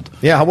sold.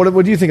 Yeah,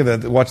 what do you think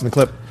of that, watching the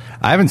clip?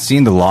 I haven't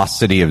seen the Lost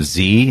City of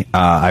Z.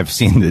 But I have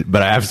seen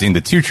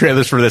the 2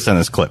 trailers for this and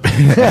this clip.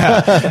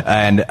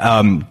 And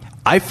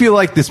I feel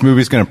like this movie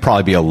is going to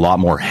probably be a lot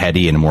more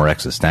heady and more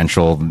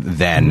existential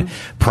than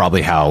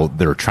probably how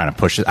they're trying to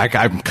push it.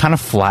 I'm kind of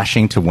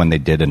flashing to when they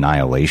did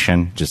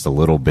Annihilation just a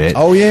little bit.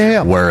 Oh,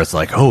 yeah. Where it's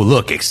like, oh,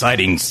 look,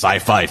 exciting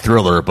sci-fi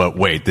thriller, but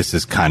wait, this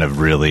is kind of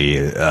really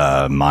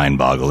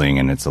mind-boggling,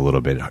 and it's a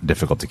little bit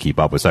difficult to keep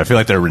up with. So I feel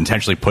like they're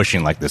intentionally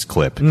pushing like this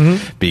clip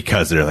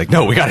because they're like,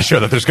 no, we got to show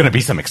that there's going to be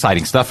some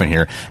exciting stuff in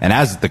here. And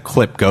as the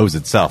clip goes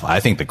itself,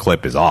 I think the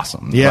clip is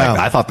awesome. Yeah.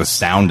 Like, I thought the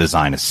sound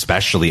design,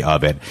 especially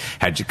of it,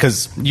 because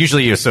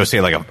usually you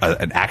associate like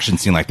an action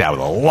scene like that with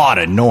a lot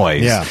of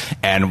noise,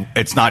 and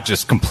it's not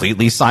just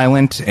completely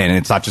silent, and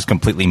it's not just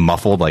completely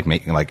muffled,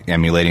 like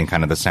emulating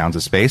kind of the sounds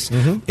of space.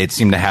 It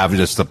seemed to have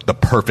just the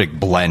perfect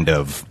blend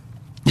of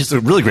just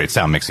a really great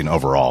sound mixing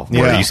overall,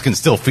 where you can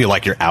still feel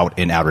like you're out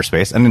in outer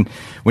space. And then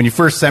when you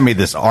first sent me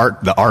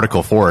the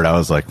article for it, I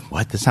was like,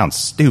 what? This sounds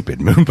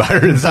stupid, Moon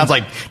Pirate. It sounds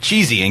like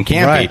cheesy and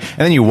campy. And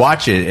then you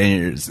watch it,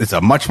 and it's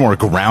a much more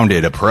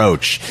grounded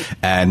approach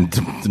and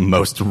the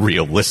most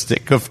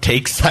realistic of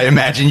takes I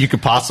imagine you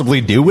could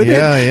possibly do with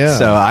it.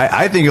 So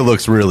I think it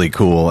looks really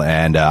cool,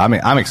 and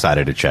I'm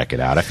excited to check it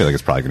out. I feel like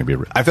it's probably going to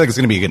be I feel like it's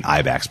going to be an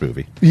IMAX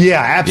movie. Yeah,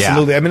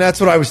 absolutely. I mean, that's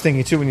what I was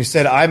thinking too when you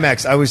said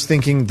IMAX. I was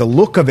thinking the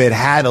look of it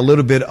had a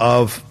little bit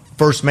of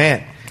First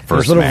Man.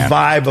 There's a little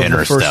vibe of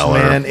the First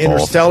Man.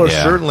 Interstellar,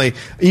 certainly.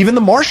 Even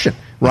The Martian,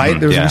 right?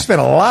 We spent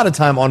a lot of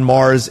time on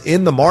Mars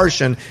in The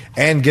Martian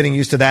and getting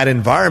used to that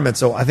environment.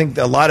 So I think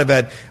a lot of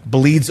that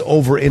bleeds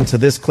over into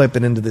this clip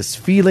and into this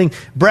feeling.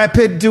 Brad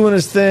Pitt doing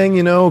his thing,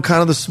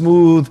 kind of the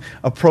smooth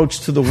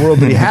approach to the world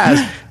that he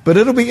has. But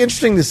it'll be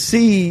interesting to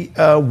see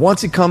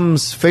once he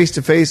comes face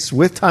to face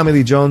with Tommy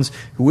Lee Jones,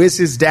 who is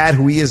his dad,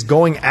 who he is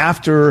going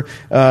after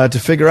to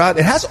figure out.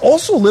 It has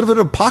also a little bit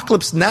of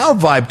Apocalypse Now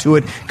vibe to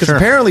it, because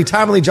apparently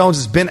Tommy Lee Jones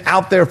has been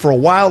out there for a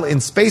while in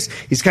space.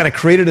 He's kind of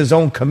created his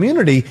own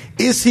community.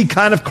 Is he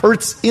kind of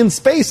Kurtz in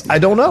space? I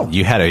don't know.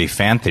 You had a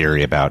fan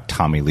theory about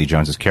Tommy Lee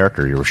Jones's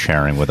character you were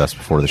sharing with us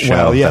before the show.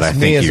 Well, yes,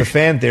 me as a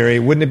fan theory.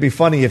 Wouldn't it be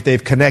funny if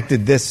they've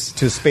connected this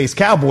to Space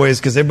Cowboys?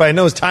 Because everybody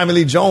knows Tommy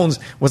Lee Jones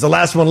was the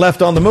last one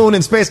left on the moon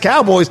in Space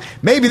Cowboys.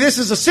 Maybe this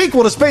is a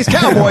sequel to Space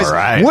Cowboys.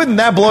 Wouldn't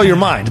that blow your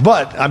mind?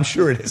 But I'm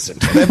sure it isn't.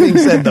 That being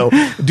said, though,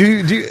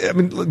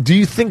 do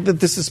you think that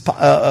this is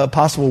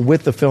possible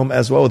with the film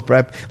as well with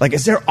Brad? Like,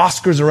 is there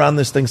Oscars around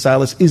this thing,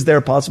 Silas? Is there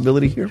a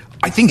possibility here?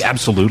 I think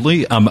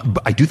absolutely.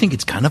 But I do think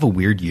it's kind of a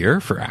weird year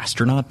for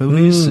astronaut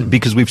movies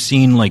because we've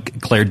seen like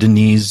Claire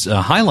Denis'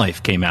 High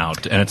Life came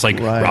out, and it's like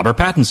Robert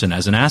Pattinson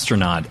as an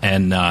astronaut,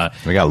 and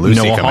we got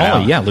Lucy Noah coming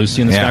Hawley, out.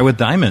 Lucy in the Sky with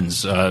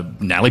Diamonds,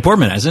 Natalie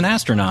Portman as an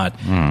astronaut.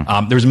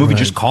 There was a movie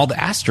just called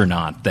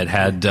Astronaut that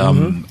had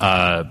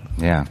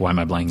why am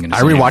I blanking?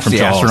 I rewatched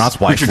The Astronaut's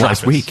Wife Richard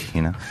last Dreyfuss. week.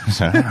 You know,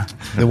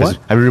 The what?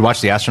 I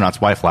rewatched The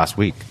Astronaut's Wife last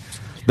week.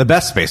 The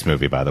best space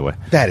movie, by the way.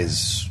 That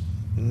is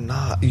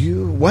not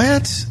you.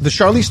 What? The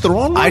Charlize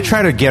Theron one? I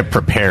try to get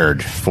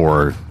prepared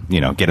for,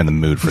 get in the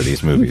mood for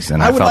these movies.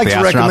 And I would felt like The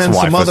to Astronaut's recommend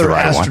Wife some was the other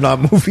right one.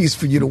 astronaut movies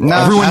for you to watch. No,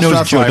 Everyone knows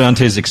Astronaut's Joe Wife.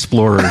 Dante's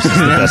Explorers is the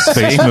best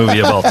space movie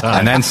of all time.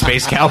 And then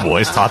Space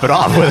Cowboys top it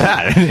off with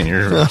that. And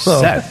you're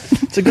set.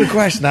 It's a good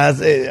question.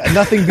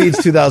 Nothing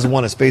beats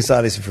 2001: A Space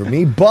Odyssey for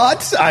me,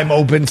 but I'm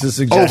open to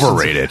suggestions.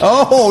 Overrated.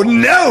 Oh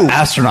no!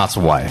 Astronaut's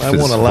Wife I is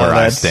won't where allow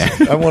I that.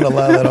 stand. I won't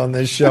allow that on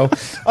this show. All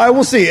right,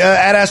 we'll see.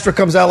 Ad Astra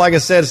comes out, like I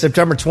said,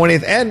 September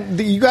 20th, and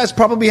you guys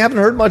probably haven't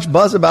heard much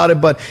buzz about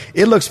it, but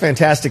it looks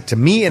fantastic to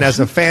me. And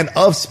as a fan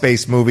of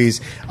space movies,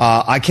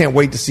 I can't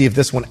wait to see if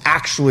this one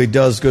actually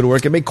does good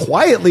work. It may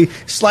quietly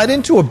slide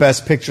into a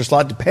Best Picture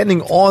slot,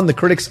 depending on the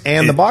critics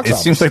and the box It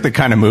office. seems like the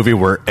kind of movie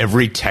where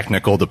every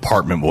technical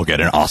department will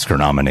get an Oscar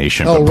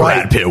nomination, Oh, but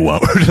right. Brad Pitt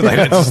won't. Like,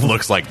 it just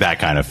looks like that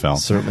kind of film.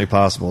 Certainly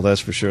possible, that's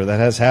for sure.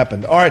 That has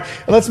happened. All right,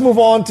 let's move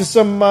on to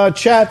some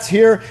chats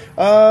here.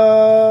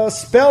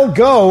 Spell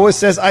Go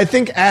says, I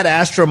think Ad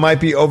Astra might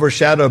be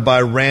overshadowed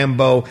by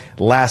Rambo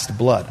Last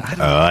Blood.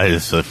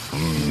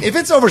 If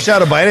it's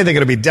overshadowed by anything,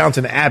 it'll be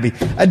Downton Abbey.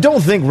 I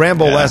don't think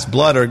Rambo Last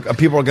Blood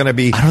people are going to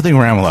be. I don't think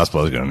Rambo Last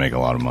Blood is going to make a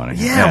lot of money.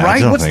 Yeah, I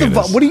right. don't What's think the?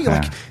 it is. What do you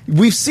Yeah. like?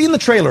 We've seen the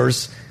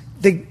trailers.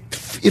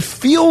 It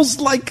feels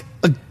like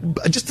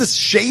just a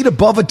shade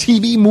above a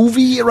TV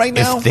movie right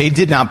now. If they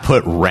did not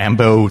put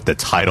Rambo, the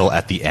title,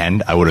 at the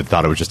end, I would have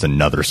thought it was just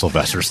another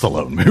Sylvester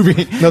Stallone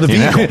movie. Another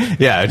vehicle.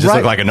 Yeah, it just Right.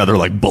 looked like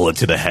another bullet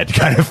to the head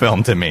kind of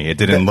film to me. It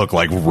didn't look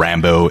like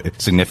Rambo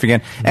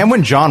significant. And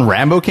when John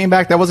Rambo came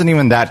back, that wasn't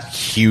even that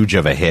huge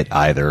of a hit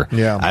either.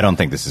 Yeah. I don't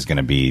think this is going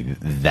to be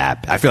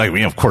that. I feel like,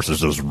 of course,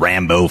 there's those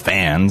Rambo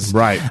fans.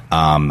 Right.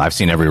 I've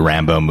seen every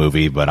Rambo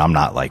movie, but I'm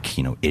not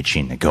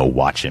itching to go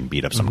watch him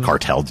beat up some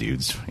cartel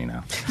dudes.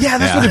 Yeah,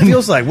 that's what it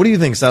feels like. What do you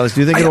think, Silas?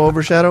 Do you think it'll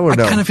overshadow or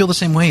no? I kind of feel the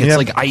same way. It's Yeah.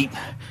 like I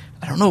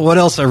don't know what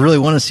else I really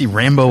want to see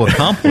Rambo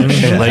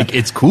accomplish. Like,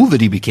 it's cool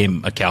that he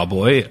became a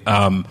cowboy,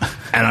 and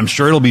I'm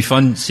sure it'll be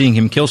fun seeing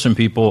him kill some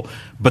people.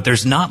 But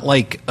there's not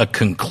like a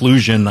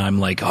conclusion. I'm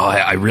like,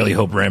 I really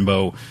hope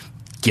Rambo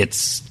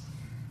gets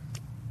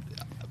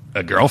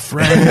a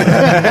girlfriend.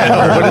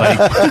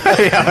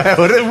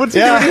 What's he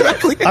doing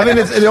exactly? I mean,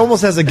 it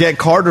almost has a Get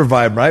Carter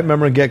vibe, right?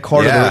 Remember Get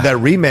Carter, Yeah. that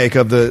remake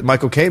of the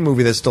Michael Caine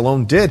movie that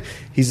Stallone did?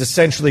 He's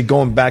essentially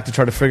going back to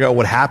try to figure out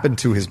what happened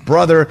to his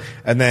brother,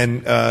 and then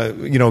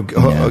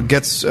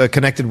gets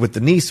connected with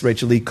the niece,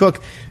 Rachel Lee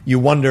Cook. You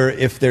wonder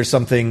if there's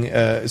something,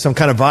 some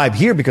kind of vibe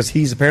here, because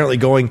he's apparently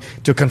going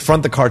to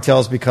confront the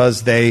cartels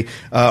because they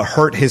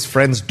hurt his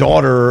friend's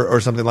daughter or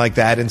something like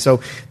that, and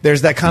so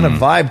there's that kind of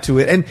vibe to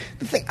it. And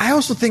the thing, I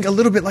also think a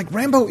little bit like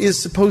Rambo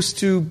is supposed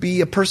to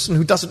be a person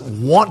who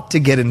doesn't want to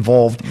get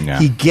involved. Yeah.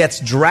 He gets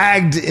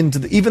dragged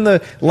into even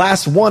the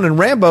last one in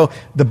Rambo,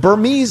 the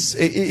Burmese,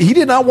 he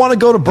did not want to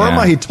go to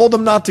Burma. Yeah. He told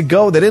them not to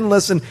go. They didn't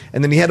listen.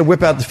 And then he had to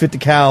whip out the 50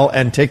 cal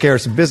and take care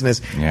of some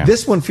business. Yeah.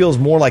 This one feels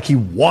more like he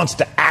wants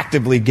to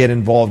actively get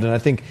involved. And I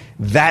think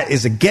that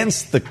is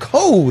against the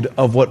code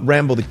of what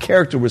Rambo, the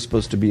character, was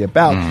supposed to be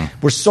about.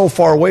 We're so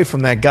far away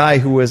from that guy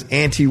who was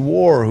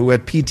anti-war, who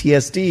had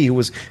PTSD, who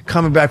was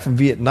coming back from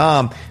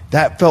Vietnam.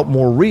 That felt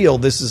more real.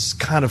 This is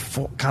kind of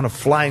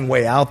flying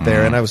way out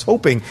there, and I was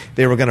hoping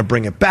they were going to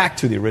bring it back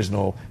to the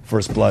original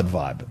First Blood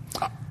vibe.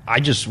 I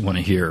just want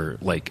to hear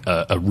like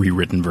a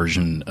rewritten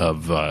version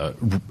of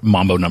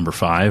Mambo Number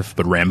 5,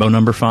 but Rambo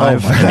Number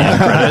 5 in the end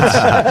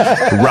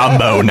credits.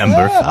 Rambo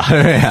number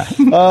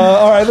 5.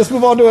 All right, let's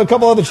move on to a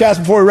couple other chats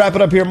before we wrap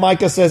it up here.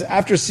 Micah says,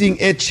 after seeing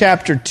It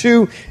Chapter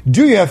 2,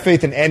 do you have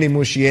faith in Andy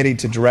Muschietti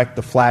to direct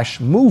the Flash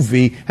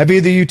movie? Have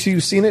either of you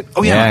two seen it?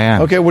 Oh,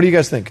 yeah. Okay, what do you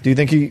guys think? Do you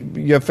think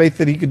you have faith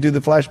that he could do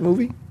the Flash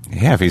movie?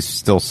 Yeah, if he's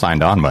still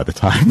signed on by the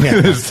time. Yeah.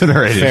 It's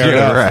ready to Fair shoot,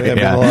 enough. right, Yeah,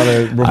 been a lot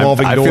of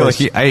revolving I feel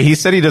doors. like he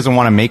said he doesn't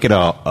want to make it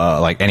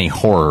like any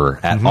horror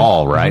at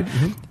all, right?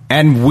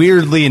 And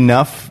weirdly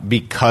enough,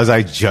 because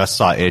I just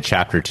saw It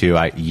Chapter 2,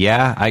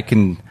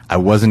 I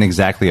wasn't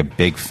exactly a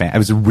big fan. It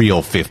was a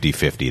real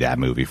 50-50, that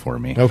movie for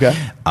me. Okay.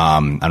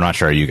 I'm not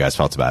sure how you guys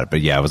felt about it,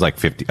 but yeah, it was like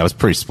 50. I was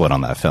pretty split on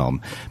that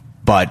film.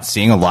 But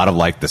seeing a lot of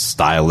like the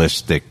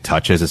stylistic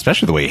touches,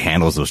 especially the way he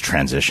handles those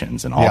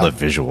transitions and all the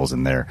visuals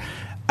in there,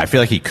 I feel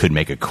like he could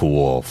make a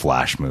cool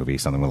Flash movie,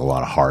 something with a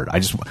lot of heart. I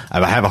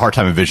have a hard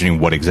time envisioning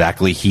what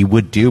exactly he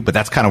would do, but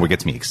that's kind of what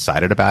gets me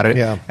excited about it.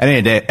 Yeah. And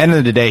at the end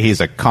of the day,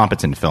 he's a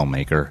competent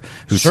filmmaker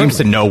who seems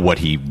to know what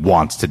he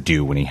wants to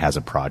do when he has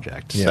a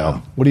project. Yeah.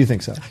 So, What do you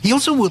think, Sal? He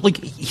also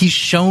he's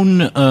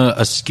shown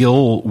a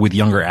skill with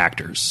younger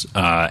actors,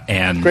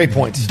 and Great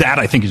point. That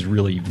I think is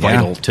really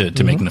vital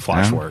to making the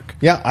Flash work.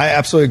 Yeah, I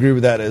absolutely agree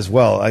with that as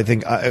well. I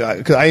think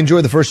I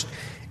enjoyed the first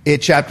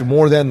It chapter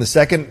more than the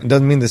second.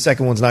 Doesn't mean the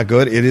second one's not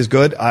good. It is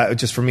good.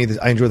 Just for me,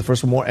 I enjoy the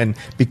first one more. And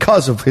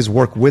because of his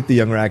work with the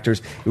younger actors,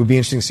 it would be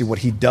interesting to see what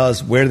he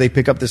does, where they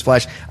pick up this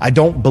Flash. I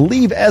don't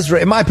believe Ezra.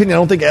 In my opinion, I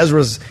don't think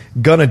Ezra's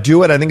gonna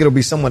do it. I think it'll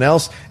be someone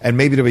else, and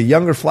maybe it'll be a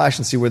younger Flash,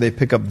 and see where they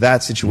pick up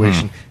that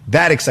situation.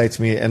 That excites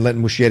me, and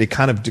letting Muschietti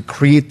kind of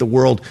create the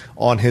world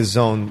on his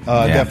own.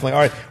 Definitely. All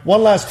right,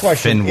 one last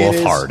question. Finn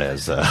Wolfhard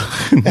as the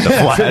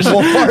Flash. Finn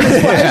Wolfhard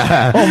as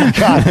Flash. Oh my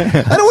God,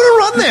 I don't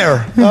want to run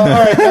there. All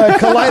right,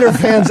 Collider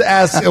fans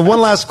ask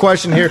one last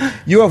question here.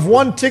 You have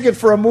one ticket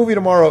for a movie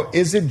tomorrow.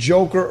 Is it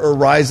Joker or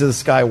Rise of the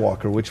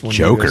Skywalker? Which one?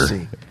 Joker. Do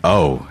you see?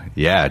 Oh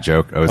yeah,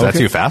 Joker. Oh, is that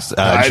too fast?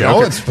 I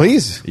know it's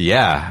please.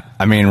 Yeah,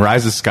 I mean,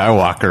 Rise of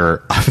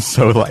Skywalker. I'm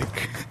so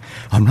like,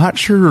 I'm not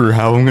sure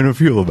how I'm going to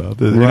feel about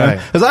this.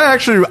 Right. Because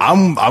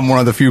I'm one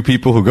of the few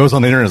people who goes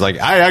on the internet and is like,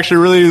 I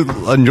actually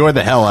really enjoyed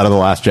the hell out of The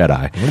Last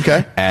Jedi.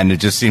 Okay. And it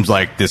just seems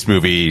like this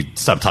movie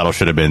subtitle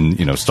should have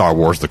been, Star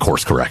Wars: The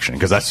Course Correction.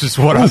 Because that's just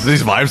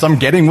these vibes I'm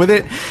getting with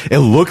it. It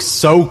looks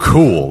so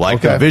cool.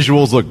 Like the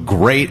visuals look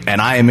great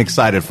and I am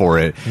excited for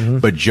it.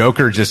 But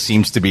Joker just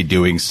seems to be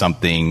doing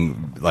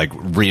something like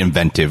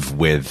reinventive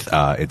with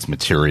its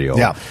material.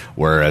 Yeah.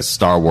 Whereas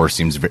Star Wars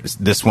seems,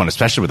 this one,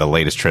 especially with the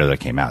latest trailer that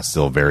came out,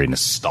 still very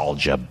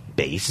nostalgia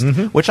based,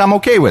 which I'm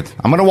okay with.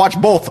 I'm going to watch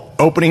both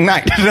opening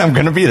night. I'm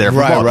going to be there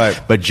for both.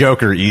 Right. But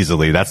Joker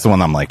easily, that's the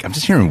one I'm like, I'm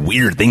just hearing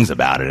weird things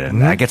about it,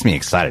 and that gets me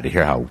excited to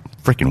hear how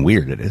freaking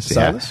weird it is.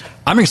 Yeah.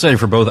 I'm excited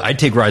for both. I'd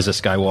take Rise of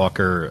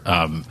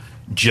Skywalker.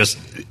 Just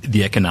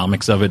the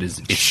economics of it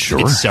is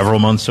it's several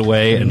months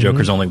away, and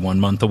Joker's only 1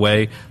 month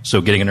away.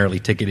 So getting an early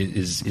ticket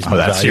is more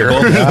valuable.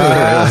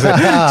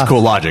 It's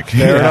cool logic.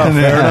 Fair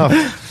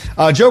enough.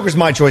 Joker's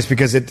my choice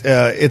because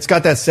it's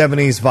got that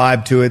 70s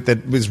vibe to it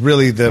that was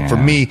really for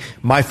me,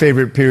 my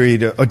favorite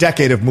period, a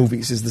decade of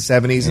movies is the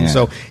 70s. And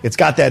so it's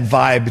got that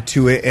vibe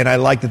to it. And I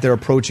like that they're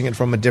approaching it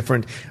from a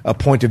different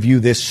point of view,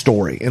 this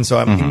story. And so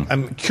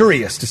I'm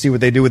curious to see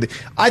what they do with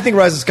it. I think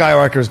Rise of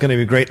Skywalker is going to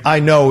be great.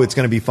 I know it's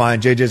going to be fine.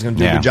 JJ's going to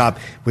do a good job.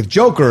 With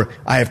Joker,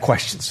 I have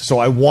questions. So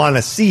I want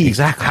to see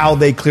how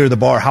they clear the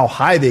bar, how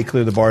high they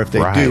clear the bar if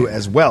they do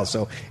as well.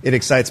 So it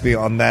excites me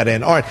on that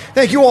end. All right.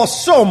 Thank you all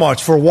so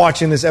much for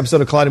watching this episode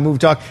of Collider Movie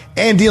Talk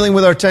and dealing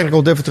with our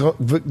technical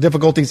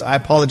difficulties. I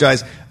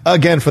apologize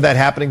again for that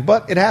happening,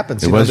 but it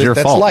happens. It was your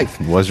that's fault.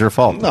 Life. It was your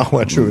fault. No,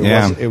 not true.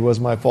 It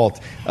was my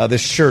fault. This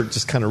shirt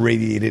just kind of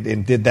radiated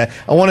and did that.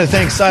 I want to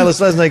thank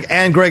Silas Lesnick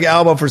and Greg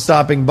Alba for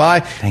stopping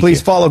by.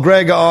 Please follow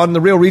Greg on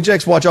The Real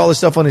Rejects. Watch all his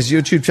stuff on his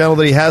YouTube channel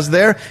that he has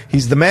there.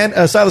 He's the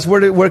man. Silas,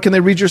 where can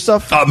they read your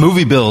stuff?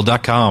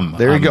 Moviebill.com.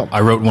 There you go.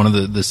 I wrote one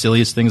of the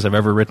silliest things I've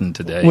ever written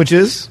today. Which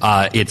is?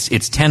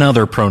 It's 10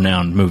 other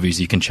pronoun movies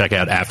you can check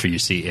out after you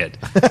see it.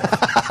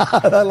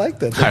 I like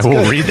that. I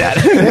will read that.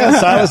 Yeah,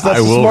 Silas, that's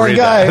a smart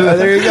guy.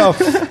 There you go.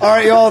 All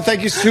right, y'all.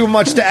 Thank you so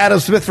much to Adam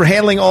Smith for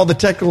handling all the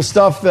technical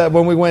stuff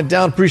when we went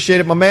down. Appreciate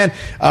it, my man.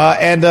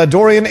 And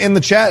Dorian in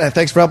the chat,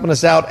 thanks for helping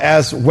us out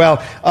as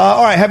well.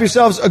 All right, have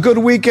yourselves a good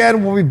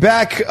weekend. We'll be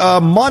back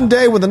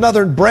Monday with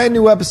another brand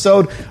new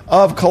episode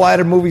of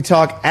Collider Movie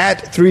Talk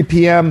at 3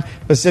 p.m.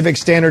 Pacific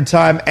Standard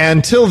Time.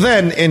 Until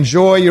then,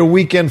 enjoy your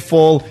weekend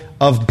full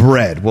of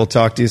bread. We'll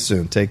talk to you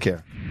soon. Take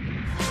care.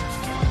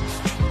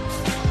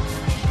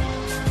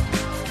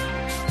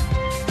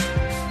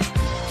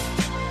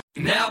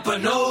 Napa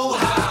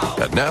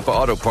know-how. At Napa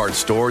Auto Parts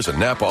stores and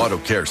Napa Auto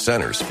Care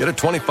centers, get a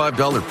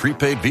 $25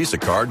 prepaid Visa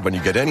card when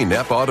you get any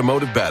Napa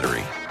Automotive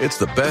battery. It's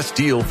the best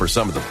deal for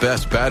some of the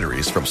best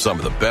batteries from some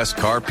of the best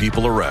car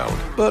people around.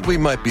 But we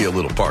might be a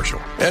little partial.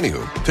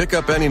 Anywho, pick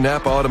up any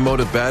Napa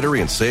Automotive battery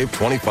and save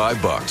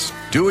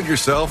 $25. Do it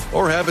yourself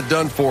or have it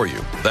done for you.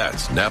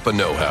 That's Napa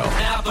know-how.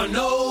 Napa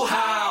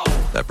know-how.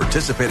 At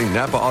participating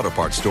Napa Auto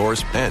Parts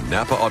stores and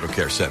Napa Auto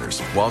Care centers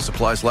while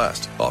supplies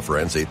last. Offer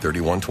ends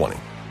 8/31/20.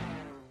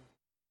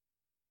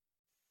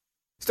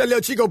 It's that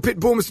little Chico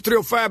Pitbull, Mr.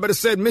 305, but it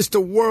said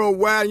Mr.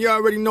 Worldwide. You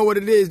already know what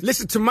it is.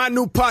 Listen to my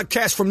new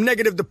podcast, From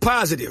Negative to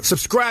Positive.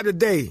 Subscribe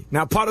today.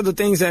 Now, part of the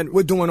things that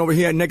we're doing over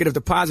here at Negative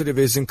to Positive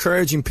is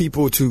encouraging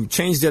people to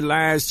change their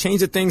lives, change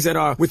the things that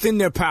are within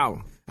their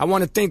power. I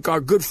want to thank our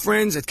good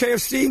friends at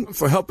KFC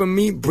for helping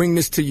me bring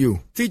this to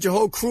you. Feed your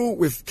whole crew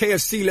with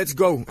KFC. Let's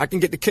go. I can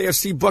get the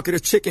KFC bucket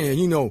of chicken, and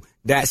you know,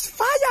 that's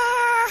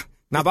fire.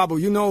 Now, Babu,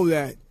 you know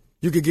that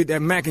you could get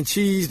that mac and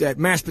cheese, that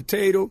mashed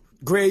potato,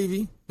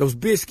 gravy, those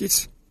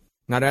biscuits.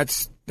 Now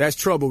that's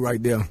trouble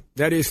right there.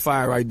 That is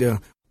fire right there.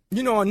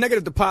 You know, on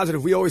Negative to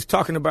Positive, we always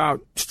talking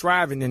about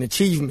striving and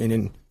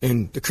achievement,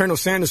 and the Colonel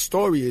Sanders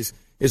story is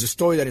a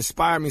story that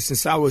inspired me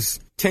since I was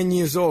 10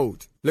 years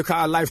old. Look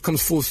how life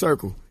comes full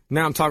circle.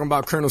 Now I'm talking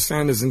about Colonel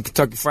Sanders and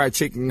Kentucky Fried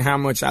Chicken and how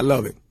much I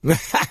love it.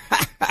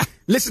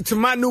 Listen to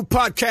my new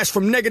podcast,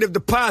 From Negative to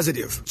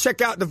Positive.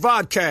 Check out the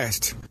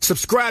vodcast.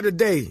 Subscribe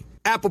today.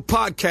 Apple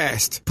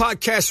Podcast,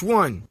 Podcast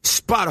One,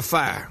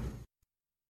 Spotify.